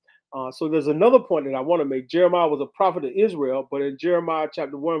 9. So there's another point that I want to make. Jeremiah was a prophet of Israel, but in Jeremiah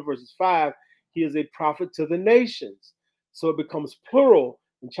chapter 1, verses 5, he is a prophet to the nations. So it becomes plural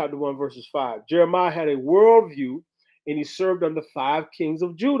in chapter 1, verses 5. Jeremiah had a worldview, and he served under 5 kings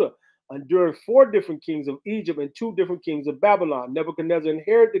of Judah, enduring 4 different kings of Egypt and 2 different kings of Babylon. Nebuchadnezzar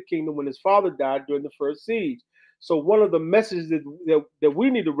inherited the kingdom when his father died during the first siege. So one of the messages that we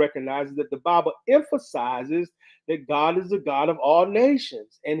need to recognize is that the Bible emphasizes that God is the God of all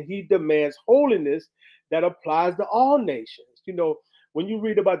nations, and he demands holiness that applies to all nations. You know, when you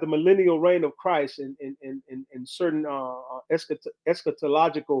read about the millennial reign of Christ in certain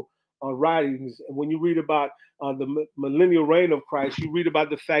eschatological writings, and when you read about the millennial reign of Christ, you read about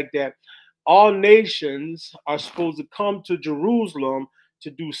the fact that all nations are supposed to come to Jerusalem to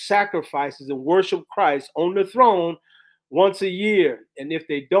do sacrifices and worship Christ on the throne once a year. And if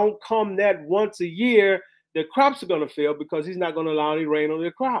they don't come that once a year, their crops are going to fail because he's not going to allow any rain on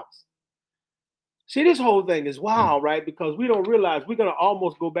their crops. See, this whole thing is wild, right? Because we don't realize we're going to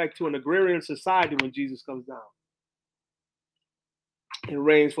almost go back to an agrarian society when Jesus comes down and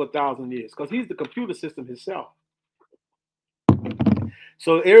reigns for 1,000 years, because he's the computer system himself.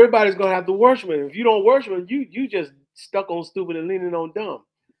 So everybody's going to have to worship him. If you don't worship him, you just stuck on stupid and leaning on dumb,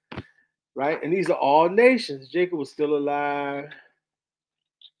 right? And these are all nations. Jacob was still alive.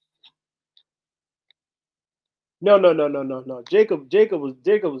 No. Jacob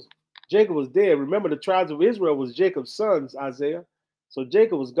was dead. Remember, the tribes of Israel was Jacob's sons, Isaiah. So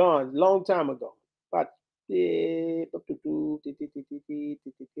Jacob was gone a long time ago, about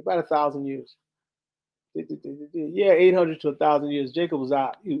 1,000 years. Yeah, 800 to 1,000 years. Jacob was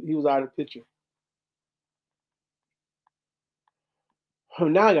out. He was out of the picture.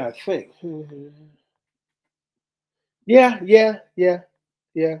 Now I gotta think. Yeah.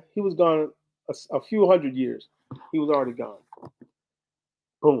 He was gone. a few hundred years. He was already gone.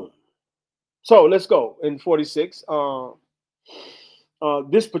 Boom. So let's go in 46.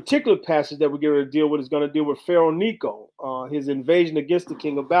 This particular passage that we're going to deal with is going to deal with Pharaoh Necho, his invasion against the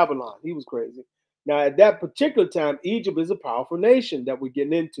king of Babylon. He was crazy. Now, at that particular time, Egypt is a powerful nation that we're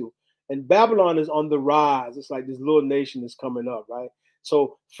getting into. And Babylon is on the rise. It's like this little nation is coming up, right?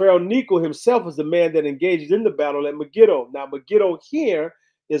 So Pharaoh Necho himself is the man that engages in the battle at Megiddo. Now, Megiddo here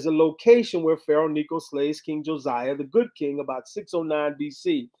is a location where Pharaoh Necho slays King Josiah, the good king, about 609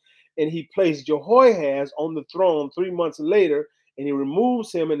 BC. And he placed Jehoahaz on the throne 3 months later, and he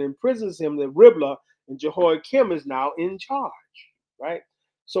removes him and imprisons him in Riblah, and Jehoiakim is now in charge, right?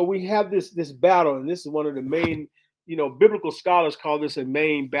 So we have this battle, and this is one of the main, biblical scholars call this a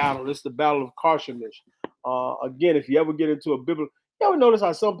main battle. It's the Battle of Carchemish. Again, if you ever get into a biblical, you ever notice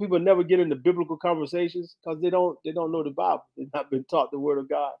how some people never get into biblical conversations because they don't know the Bible. They've not been taught the Word of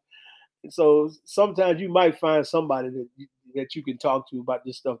God. And so sometimes you might find somebody that you can talk to about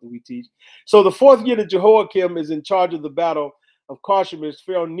this stuff that we teach. So the 4th year that Jehoiakim is in charge of the Battle of Carchemish,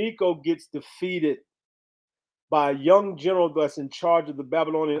 Pharaoh Necho gets defeated by a young general that's in charge of the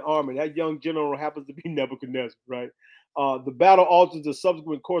Babylonian army. That young general happens to be Nebuchadnezzar, right? The battle alters the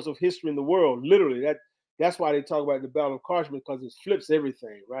subsequent course of history in the world. Literally, that's why they talk about the Battle of Carchemish, because it flips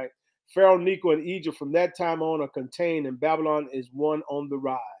everything, right? Pharaoh Necho and Egypt from that time on are contained, and Babylon is one on the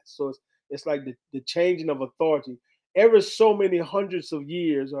rise. So it's like the changing of authority. Every so many hundreds of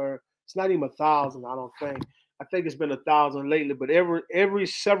years, or it's not even 1,000, I don't think. I think it's been 1,000 lately, but every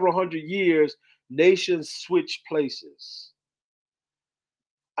several hundred years, nations switch places.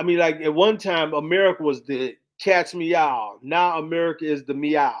 I mean, like at one time, America was the cat's meow. Now America is the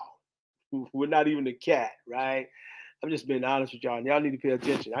meow. We're not even the cat, right? I'm just being honest with y'all. And y'all need to pay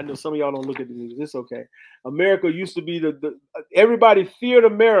attention. I know some of y'all don't look at the news. It's okay. America used to be everybody feared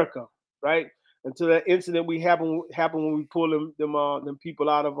America, right? Until that incident happened when we pulled them people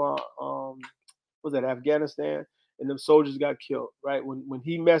out of was that Afghanistan, and them soldiers got killed, right? When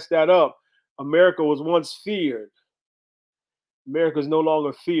he messed that up, America was once feared. America is no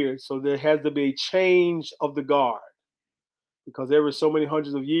longer feared, so there has to be a change of the guard, because every so many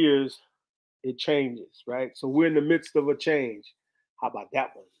hundreds of years, it changes, right? So we're in the midst of a change. How about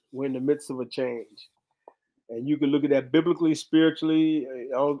that one? We're in the midst of a change. And you can look at that biblically, spiritually.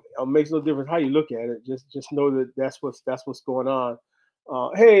 It makes no difference how you look at it. Just know that that's what's going on.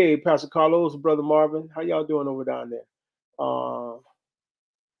 Hey, Pastor Carlos, Brother Marvin, how y'all doing over down there?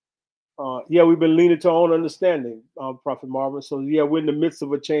 Yeah, we've been leaning to our own understanding, Prophet Marvin. So yeah, we're in the midst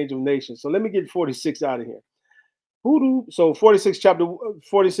of a change of nations. So let me get 46 out of here. So 46, chapter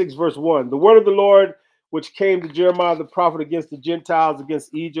 46, verse 1. The word of the Lord, which came to Jeremiah the prophet against the Gentiles,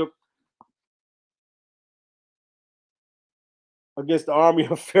 against Egypt, against the army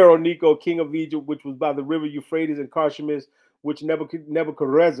of Pharaoh Necho, king of Egypt, which was by the river Euphrates and Carchemish, which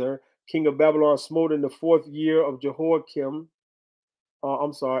Nebuchadnezzar, king of Babylon, smote in the 4th year of Jehoiakim.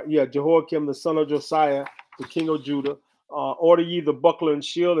 Jehoiakim, the son of Josiah, the king of Judah. Order ye the buckler and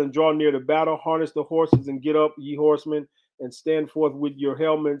shield, and draw near the battle. Harness the horses, and get up, ye horsemen, and stand forth with your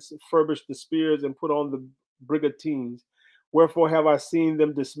helmets. Furbish the spears, and put on the brigantines. Wherefore have I seen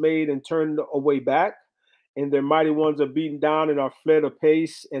them dismayed and turned away back? And their mighty ones are beaten down and are fled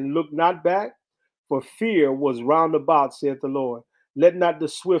apace, and look not back, for fear was round about, saith the Lord. Let not the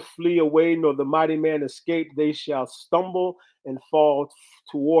swift flee away, nor the mighty man escape. They shall stumble and fall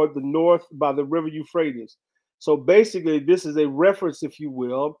toward the north by the river Euphrates. So basically, this is a reference, if you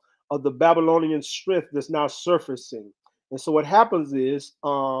will, of the Babylonian strength that's now surfacing. And so what happens is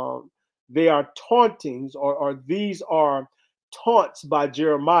they are tauntings, or these are taunts by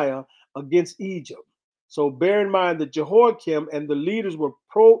Jeremiah against Egypt. So bear in mind that Jehoiakim and the leaders were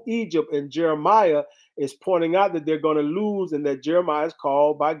pro-Egypt, and Jeremiah is pointing out that they're going to lose and that Jeremiah is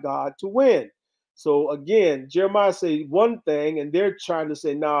called by God to win. So again, Jeremiah says one thing, and they're trying to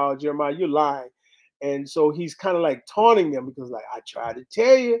say, no, Jeremiah, you're lying. And so he's kind of like taunting them, because like, I tried to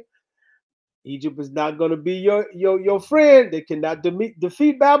tell you, Egypt is not going to be your friend. They cannot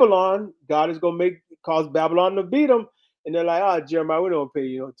defeat Babylon. God is going to cause Babylon to beat them. And they're like, oh, Jeremiah, we don't pay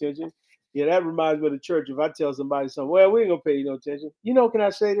you no attention. Yeah, that reminds me of the church. If I tell somebody something, well, we ain't going to pay you no attention. Can I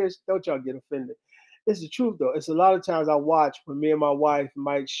say this? Don't y'all get offended. It's the truth, though. It's a lot of times I watch when me and my wife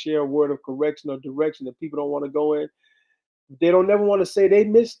might share a word of correction or direction that people don't want to go in. They don't never want to say they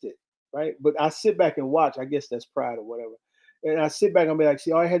missed it, right? But I sit back and watch. I guess that's pride or whatever. And I sit back and be like,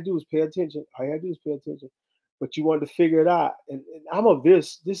 see, all I had to do is pay attention. All you had to do is pay attention. But you wanted to figure it out. And I'm of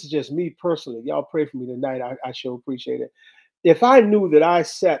this. This is just me personally. Y'all pray for me tonight. I sure appreciate it. If I knew that I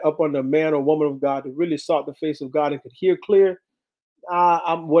sat up under a man or woman of God that really sought the face of God and could hear clear,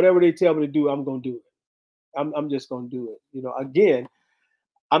 I'm whatever they tell me to do, I'm gonna do it. I'm just gonna do it. You know, again,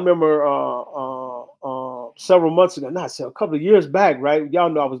 I remember several months ago, not so, a couple of years back, right? Y'all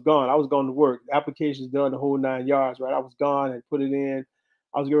know I was gone. I was going to work. Applications done, the whole 9 yards, right? I was gone and put it in.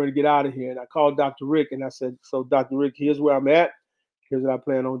 I was getting ready to get out of here, and I called Dr. Rick and I said, "So, Dr. Rick, here's where I'm at. Here's what I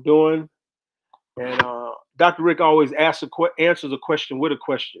plan on doing." And Dr. Rick always answers a question with a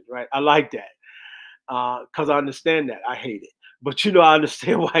question, right? I like that because I understand that. I hate it. But you know, I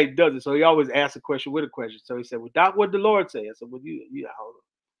understand why he does it. So he always asks a question with a question. So he said, "Well, Doc, what did the Lord say?" I said, "Well,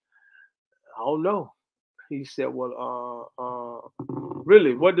 I don't know." He said, "Well,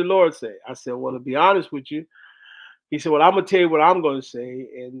 really, what did the Lord say?" I said, "Well, to be honest with you," he said, "Well, I'm gonna tell you what I'm gonna say,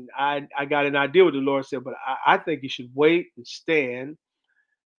 and I got an idea what the Lord said, but I think you should wait and stand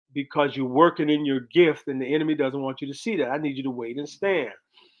because you're working in your gift, and the enemy doesn't want you to see that. I need you to wait and stand."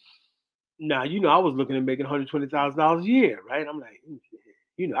 Now, you know, I was looking at making $120,000 a year, right? I'm like,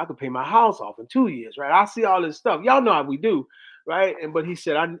 you know, I could pay my house off in 2 years, right? I see all this stuff. Y'all know how we do, right? And but he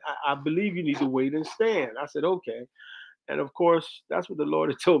said, I believe you need to wait and stand. I said, okay. And of course, that's what the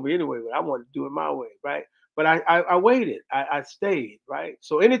Lord had told me anyway, but I wanted to do it my way, right? But I waited. I stayed, right?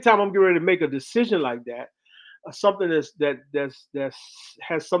 So anytime I'm getting ready to make a decision like that, something that's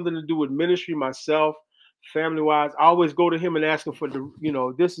has something to do with ministry, myself, family wise, I always go to him and ask him for the, you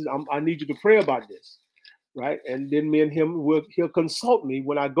know, I need you to pray about this, right? And then me and him he'll consult me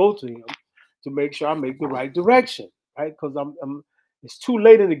when I go to him to make sure I make the right direction, right? Because I'm it's too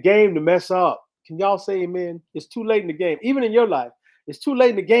late in the game to mess up. Can y'all say amen? It's too late in the game, even in your life. It's too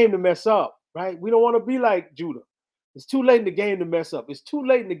late in the game to mess up, right? We don't want to be like Judah. It's too late in the game to mess up. It's too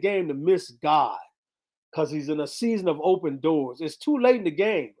late in the game to miss God because he's in a season of open doors. It's too late in the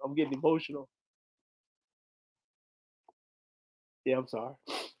game. I'm getting emotional. Yeah, I'm sorry.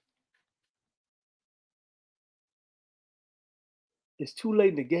 It's too late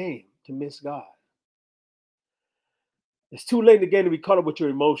in the game to miss God. It's too late in the game to be caught up with your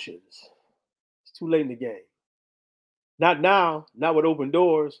emotions. It's too late in the game. Not now, not with open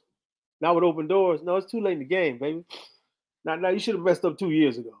doors. Not with open doors. No, it's too late in the game, baby. Not now. You should have messed up 2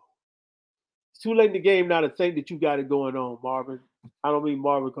 years ago. It's too late in the game now to think that you got it going on, Marvin. I don't mean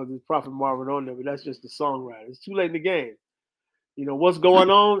Marvin because it's Prophet Marvin on there, but that's just the songwriter. It's too late in the game. You know what's going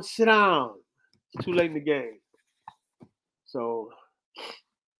on? Sit down. It's too late in the game. So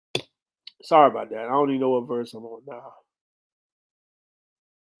sorry about that. I don't even know what verse I'm on now.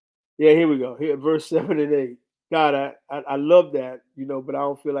 Yeah, here we go. Here, verse 7 and 8. God, I love that, you know, but I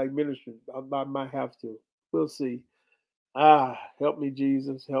don't feel like ministering. I might have to. We'll see. Help me,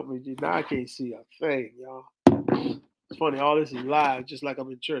 Jesus. Help me, Jesus. Now I can't see a thing, y'all. It's funny. All this is live, just like I'm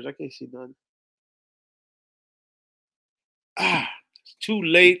in church. I can't see nothing. It's too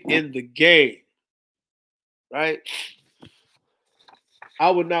late in the game, right? I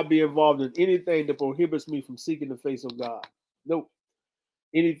would not be involved in anything that prohibits me from seeking the face of God. Nope.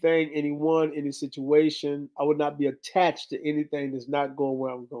 Anything, anyone, any situation. I would not be attached to anything that's not going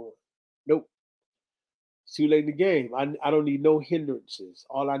where I'm going. Nope. It's too late in the game. I don't need no hindrances.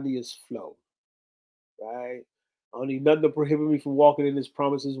 All I need is flow. Right? I don't need nothing to prohibit me from walking in his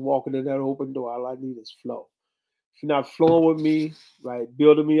promises, walking in that open door. All I need is flow. If you're not flowing with me, right,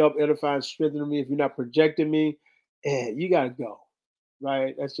 building me up, edifying, strengthening me, if you're not projecting me, you gotta go.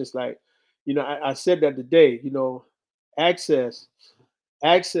 Right? That's just like, you know, I said that today, you know, access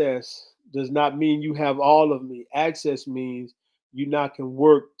does not mean you have all of me. Access means you not can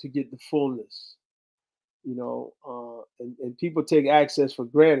work to get the fullness. You know, and people take access for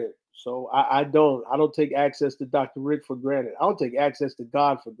granted. So I don't take access to Dr. Rick for granted. I don't take access to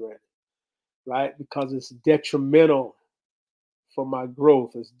God for granted, right? Because it's detrimental for my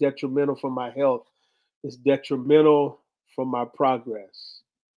growth. It's detrimental for my health. It's detrimental for my progress.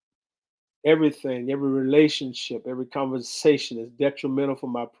 Everything, every relationship, every conversation is detrimental for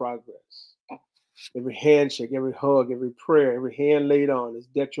my progress. Every handshake, every hug, every prayer, every hand laid on is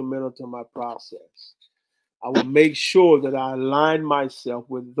detrimental to my process. I will make sure that I align myself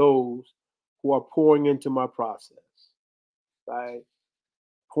with those who are pouring into my process, right?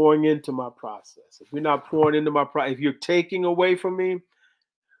 Pouring into my process. If you're not pouring into my process, if you're taking away from me,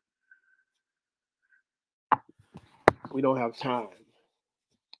 we don't have time.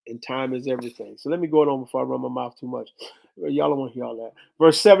 And time is everything. So let me go on before I run my mouth too much. Y'all don't want to hear all that.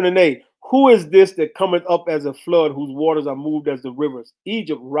 Verse 7 and 8. Who is this that cometh up as a flood, whose waters are moved as the rivers?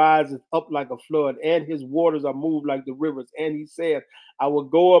 Egypt riseth up like a flood, and his waters are moved like the rivers. And he saith, I will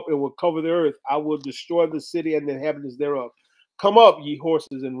go up and will cover the earth. I will destroy the city and the inhabitants thereof. Come up, ye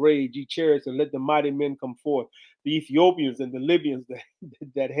horses, and rage, ye chariots, and let the mighty men come forth. The Ethiopians and the Libyans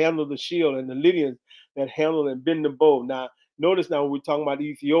that handle the shield, and the Lydians that handle and bend the bow. Now, Notice now when we're talking about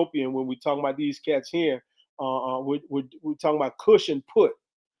Ethiopian, when we're talking about these cats here, we're talking about Cush and Put,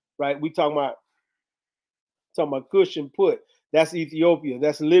 right? We're talking about Cush and Put. That's Ethiopia.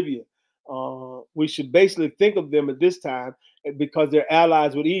 That's Libya. We should basically think of them at this time because they're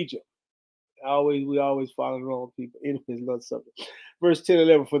allies with Egypt. We always follow the wrong people. Anyways, Lord something. Verse 10 and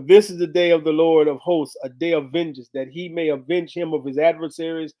 11. For this is the day of the Lord of hosts, a day of vengeance, that he may avenge him of his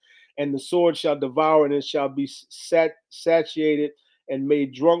adversaries, and the sword shall devour, and it shall be satiated and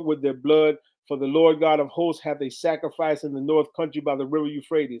made drunk with their blood. For the Lord God of hosts hath a sacrifice in the north country by the river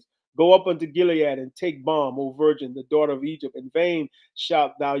Euphrates. Go up unto Gilead and take balm, O virgin, the daughter of Egypt. In vain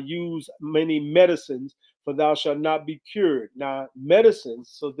shalt thou use many medicines, for thou shalt not be cured. Now,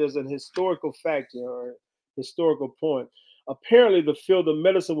 medicines, so there's an historical fact here, or historical point. Apparently, the field of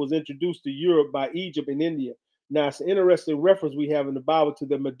medicine was introduced to Europe by Egypt and India. Now, it's an interesting reference we have in the Bible to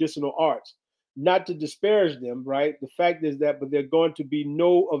their medicinal arts. Not to disparage them, right? The fact is that, but they're going to be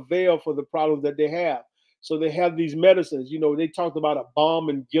no avail for the problems that they have. So they have these medicines. You know, they talked about a balm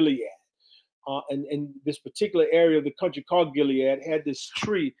in Gilead. And this particular area of the country called Gilead had this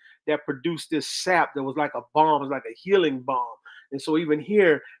tree that produced this sap that was like a balm, it was like a healing balm. And so even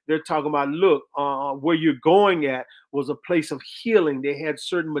here, they're talking about, look, where you're going at was a place of healing. They had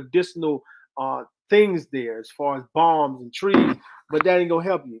certain medicinal things there as far as balms and trees, but that ain't going to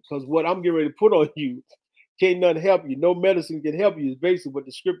help you, because what I'm getting ready to put on you can't nothing help you. No medicine can help you is basically what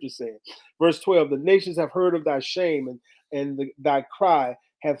the scripture is saying. Verse 12, the nations have heard of thy shame, and thy cry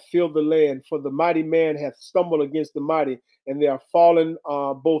hath filled the land. For the mighty man hath stumbled against the mighty, and they are fallen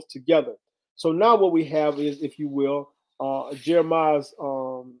both together. So now what we have is, if you will, Jeremiah's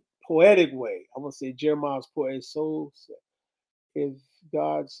poetic way. I'm going to say Jeremiah's poetic. So if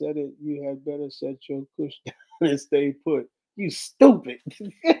God said it, you had better set your cush down and stay put. You stupid.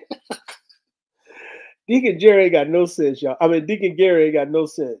 Deacon Jerry ain't got no sense, y'all. I mean, Deacon Gary ain't got no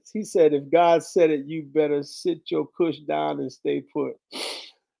sense. He said, if God said it, you better sit your cush down and stay put.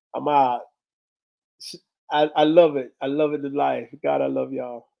 I'm out. I love it. I love it to life. God, I love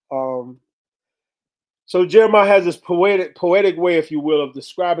y'all. So Jeremiah has this poetic way, if you will, of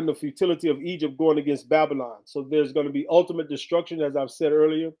describing the futility of Egypt going against Babylon. So there's going to be ultimate destruction, as I've said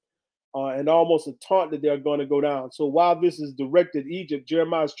earlier, and almost a taunt that they're going to go down. So while this is directed at Egypt,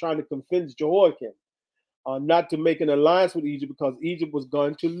 Jeremiah is trying to convince Jehoiakim not to make an alliance with Egypt, because Egypt was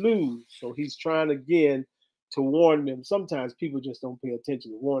going to lose. So he's trying again to warn them. Sometimes people just don't pay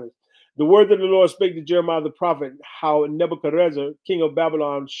attention to warnings. The word that the Lord spake to Jeremiah the prophet, how Nebuchadnezzar, king of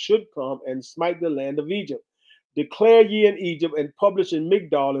Babylon, should come and smite the land of Egypt. Declare ye in Egypt, and publish in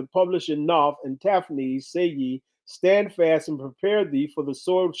Migdol, and publish in Noph and Taphnes, say ye, stand fast and prepare thee, for the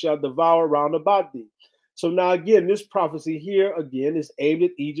sword shall devour round about thee. So now again, this prophecy here again is aimed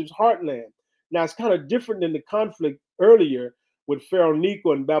at Egypt's heartland. Now it's kind of different than the conflict earlier with Pharaoh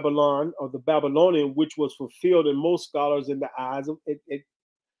Necho and Babylon, or the Babylonian, which was fulfilled in most scholars in the eyes of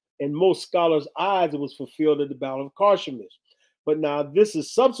in most scholars' eyes, it was fulfilled at the Battle of Carchemish. But now this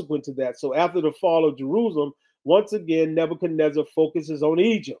is subsequent to that. So after the fall of Jerusalem, once again, Nebuchadnezzar focuses on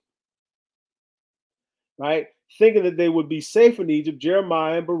Egypt, right? Thinking that they would be safe in Egypt,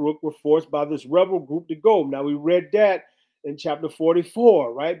 Jeremiah and Baruch were forced by this rebel group to go. Now we read that in chapter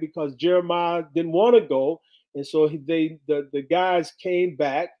 44, right? Because Jeremiah didn't want to go. And so the guys came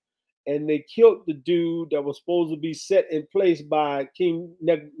back, and they killed the dude that was supposed to be set in place by King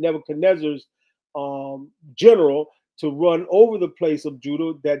Nebuchadnezzar's general to run over the place of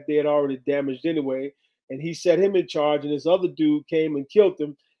Judah that they had already damaged anyway. And he set him in charge, and this other dude came and killed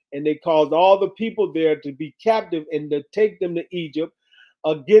him. And they caused all the people there to be captive and to take them to Egypt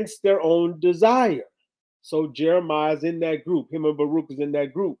against their own desire. So Jeremiah's in that group. Him and Baruch is in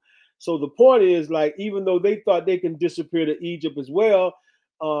that group. So the point is, like, even though they thought they can disappear to Egypt as well,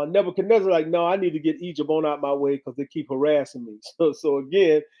 Nebuchadnezzar like, no, I need to get Egypt on out my way because they keep harassing me. So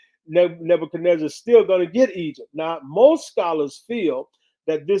again, Nebuchadnezzar is still going to get Egypt. Now, most scholars feel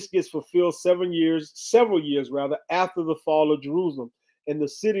that this gets fulfilled several years after the fall of Jerusalem. And the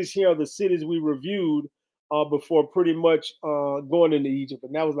cities here are the cities we reviewed before pretty much going into Egypt.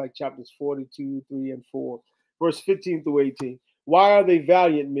 And that was like chapters 42, 3, and 4, verse 15 through 18. Why are they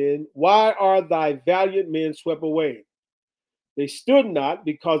valiant men? Why are thy valiant men swept away? They stood not,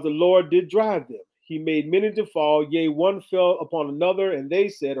 because the Lord did drive them. He made many to fall, yea, one fell upon another, and they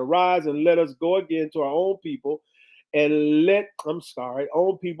said, arise and let us go again to our own people, and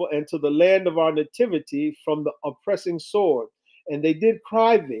own people, and to the land of our nativity from the oppressing sword. And they did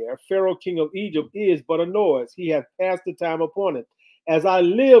cry there, Pharaoh king of Egypt is but a noise. He hath passed the time appointed. As I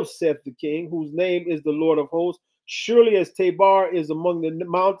live, saith the king, whose name is the Lord of hosts, surely as Tabor is among the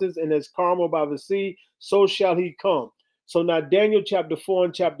mountains, and as Carmel by the sea, so shall he come. So now Daniel chapter 4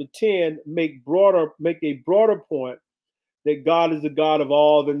 and chapter 10 make a broader point that God is the God of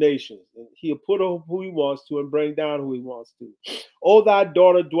all the nations. And he'll put up who he wants to and bring down who he wants to. O thy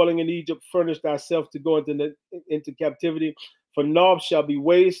daughter dwelling in Egypt, furnish thyself to go into captivity. For Nob shall be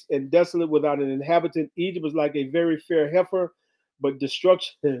waste and desolate without an inhabitant. Egypt is like a very fair heifer, but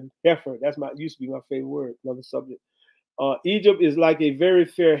destruction, heifer, used to be my favorite word, another subject. Egypt is like a very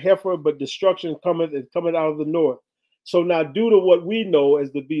fair heifer, but destruction cometh out of the north. So now, due to what we know as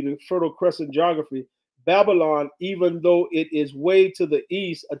to be the Fertile Crescent geography, Babylon, even though it is way to the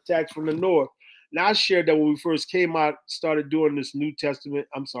east, attacks from the north. Now, I shared that when we first came out, started doing this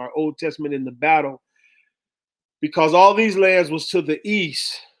Old Testament in the battle, because all these lands was to the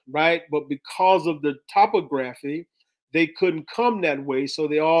east, right? But because of the topography, they couldn't come that way, so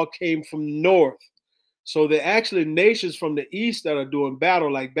they all came from north. So they're actually nations from the east that are doing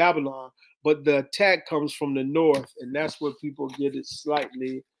battle like Babylon, but the attack comes from the north, and that's where people get it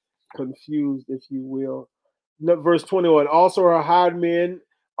slightly confused, if you will. Verse 21, also her hired men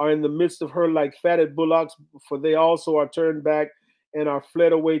are in the midst of her like fatted bullocks, for they also are turned back and are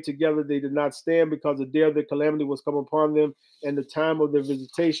fled away together. They did not stand because the day of their calamity was come upon them and the time of their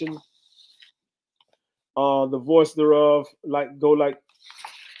visitation. The voice thereof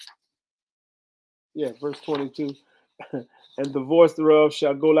verse 22. And the voice thereof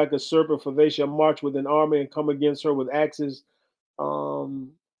shall go like a serpent, for they shall march with an army and come against her with axes,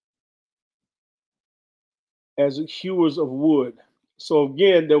 as hewers of wood. So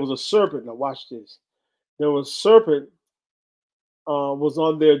again, there was a serpent. Now watch this. There was a serpent was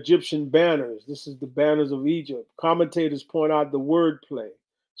on their Egyptian banners. This is the banners of Egypt. Commentators point out the wordplay.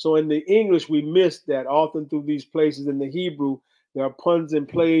 So in the English, we missed that often through these places. In the Hebrew, there are puns and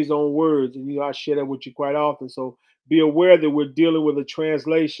plays on words. And I share that with you quite often. So be aware that we're dealing with a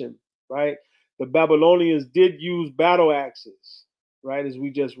translation, right? The Babylonians did use battle axes, right? As we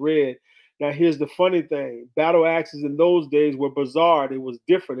just read. Now, here's the funny thing. Battle axes in those days were bizarre. It was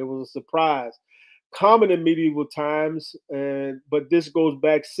different. It was a surprise. Common in medieval times, but this goes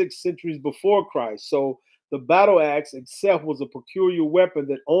back 6 centuries before Christ. So the battle axe itself was a peculiar weapon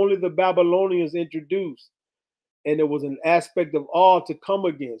that only the Babylonians introduced. And it was an aspect of awe to come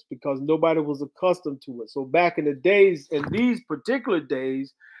against because nobody was accustomed to it. So back in the days, in these particular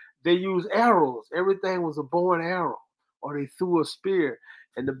days, they used arrows. Everything was a bow and arrow, or they threw a spear.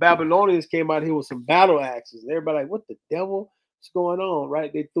 And the Babylonians came out here with some battle axes. And everybody like, what the devil? What's going on,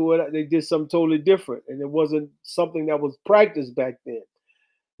 right? They threw it. They did something totally different, and it wasn't something that was practiced back then.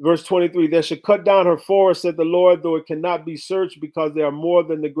 Verse 23, they shall cut down her forest, said the Lord, though it cannot be searched, because they are more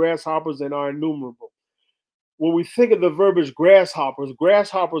than the grasshoppers and are innumerable. When we think of the verbiage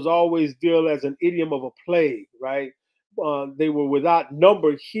grasshoppers always deal as an idiom of a plague, right? They were without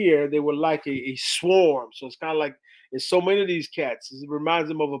number here. They were like a swarm. So it's kind of like, there's so many of these cats. It reminds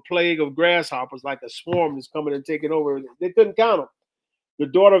them of a plague of grasshoppers, like a swarm that's coming and taking over. They couldn't count them. The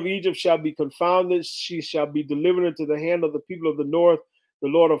daughter of Egypt shall be confounded. She shall be delivered into the hand of the people of the north. The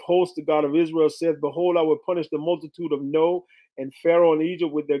Lord of hosts, the God of Israel, saith, behold, I will punish the multitude of No and Pharaoh and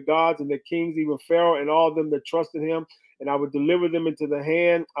Egypt with their gods and their kings, even Pharaoh and all them that trust in him. And I would deliver them into the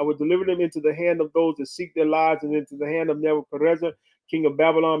hand. I would deliver them into the hand of those that seek their lives, and into the hand of Nebuchadnezzar, king of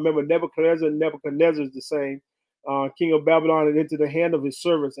Babylon. Remember, Nebuchadnezzar is the same. King of Babylon, and into the hand of his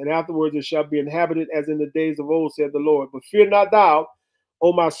servants. And afterwards it shall be inhabited as in the days of old, said the Lord. But fear not thou,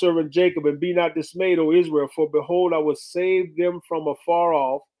 O my servant Jacob, and be not dismayed, O Israel, for behold, I will save them from afar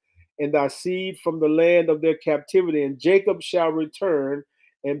off, and thy seed from the land of their captivity. And Jacob shall return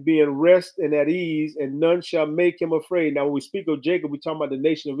and be in rest and at ease, and none shall make him afraid. Now, when we speak of Jacob, we're talking about the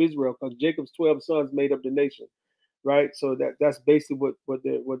nation of Israel, because Jacob's 12 sons made up the nation, right? So that's basically what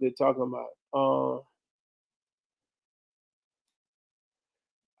they're talking about.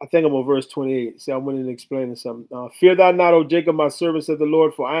 I think I'm on verse 28. See, I went and explained something. Fear thou not, O Jacob, my servant, said the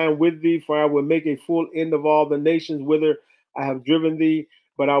Lord, for I am with thee, for I will make a full end of all the nations whither I have driven thee.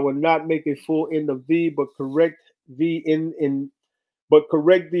 But I will not make a full end of thee, but correct thee in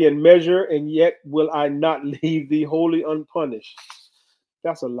measure, and yet will I not leave thee wholly unpunished.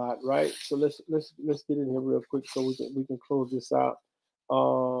 That's a lot, right? So let's get in here real quick so we can close this out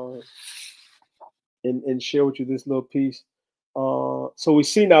and share with you this little piece. So we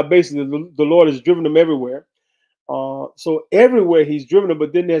see now basically the Lord has driven them everywhere. So everywhere he's driven them,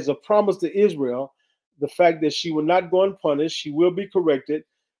 but then there's a promise to Israel, the fact that she will not go unpunished, she will be corrected,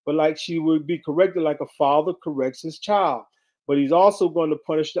 but like she will be corrected like a father corrects his child. But he's also going to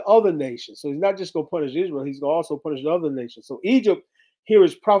punish the other nations. So he's not just going to punish Israel, he's going to also punish the other nations. So Egypt here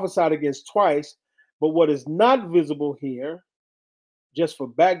is prophesied against twice, but what is not visible here, just for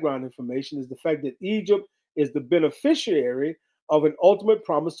background information, is the fact that Egypt is the beneficiary of an ultimate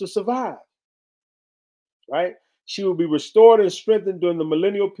promise to survive, right? She will be restored and strengthened during the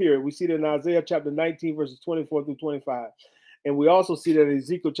millennial period. We see that in Isaiah chapter 19, verses 24 through 25. And we also see that in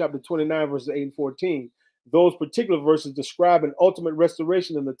Ezekiel chapter 29, verses 8 and 14. Those particular verses describe an ultimate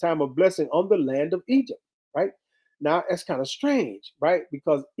restoration in the time of blessing on the land of Egypt, right? Now, that's kind of strange, right?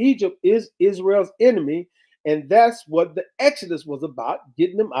 Because Egypt is Israel's enemy, and that's what the Exodus was about,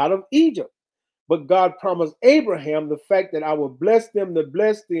 getting them out of Egypt. But God promised Abraham the fact that I will bless them that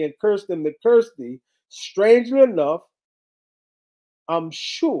bless thee and curse them that curse thee. Strangely enough, I'm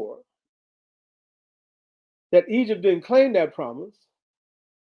sure that Egypt didn't claim that promise,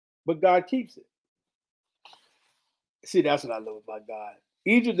 but God keeps it. See, that's what I love about God.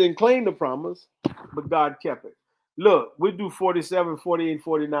 Egypt didn't claim the promise, but God kept it. Look, we'll do 47, 48,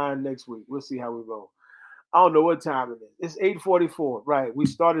 49 next week. We'll see how we go. I don't know what time it is. It's 8:44, right? We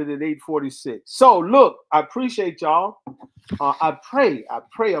started at 8:46. So look, I appreciate y'all. I pray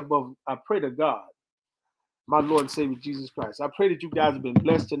to God, my Lord and Savior Jesus Christ. I pray that you guys have been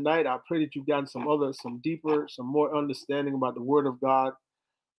blessed tonight. I pray that you've gotten some deeper, some more understanding about the Word of God.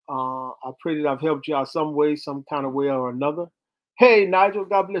 I pray that I've helped you out some way, some kind of way or another. Hey, Nigel,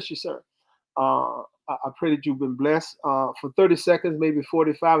 God bless you, sir. I pray that you've been blessed. For 30 seconds, maybe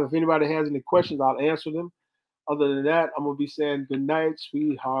 45. If anybody has any questions, I'll answer them. Other than that, I'm going to be saying good night,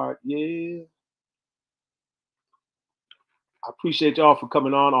 sweetheart. Yeah. I appreciate y'all for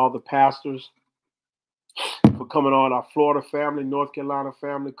coming on, all the pastors, for coming on, our Florida family, North Carolina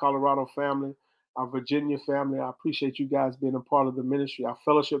family, Colorado family, our Virginia family. I appreciate you guys being a part of the ministry, our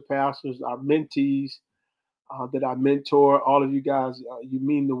fellowship pastors, our mentees that I mentor. All of you guys, you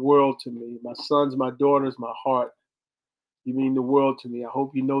mean the world to me. My sons, my daughters, my heart. You mean the world to me. I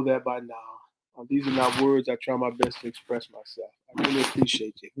hope you know that by now. These are not words. I try my best to express myself. I really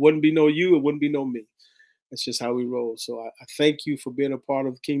appreciate you. It wouldn't be no you. It wouldn't be no me. That's just how we roll. So I thank you for being a part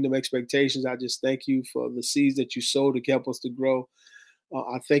of Kingdom Expectations. I just thank you for the seeds that you sowed to help us to grow.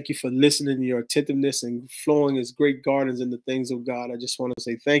 I thank you for listening and your attentiveness and flowing as great gardens in the things of God. I just want to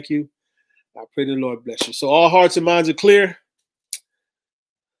say thank you. I pray the Lord bless you. So all hearts and minds are clear.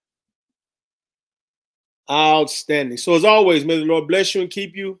 Outstanding. So as always, may the Lord bless you and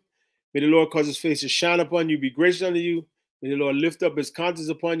keep you. May the Lord cause his face to shine upon you, be gracious unto you. May the Lord lift up his countenance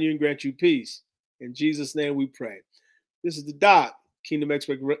upon you and grant you peace. In Jesus' name we pray. This is the Doc, Kingdom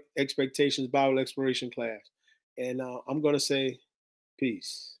Expectations Bible Exploration class. And I'm going to say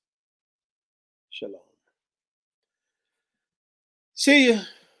peace. Shalom. See ya.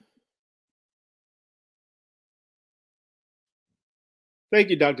 Thank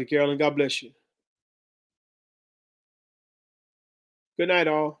you, Dr. Carolyn. God bless you. Good night,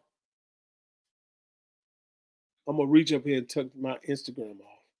 all. I'm going to reach up here and tuck my Instagram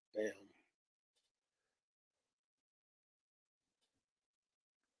off. Damn.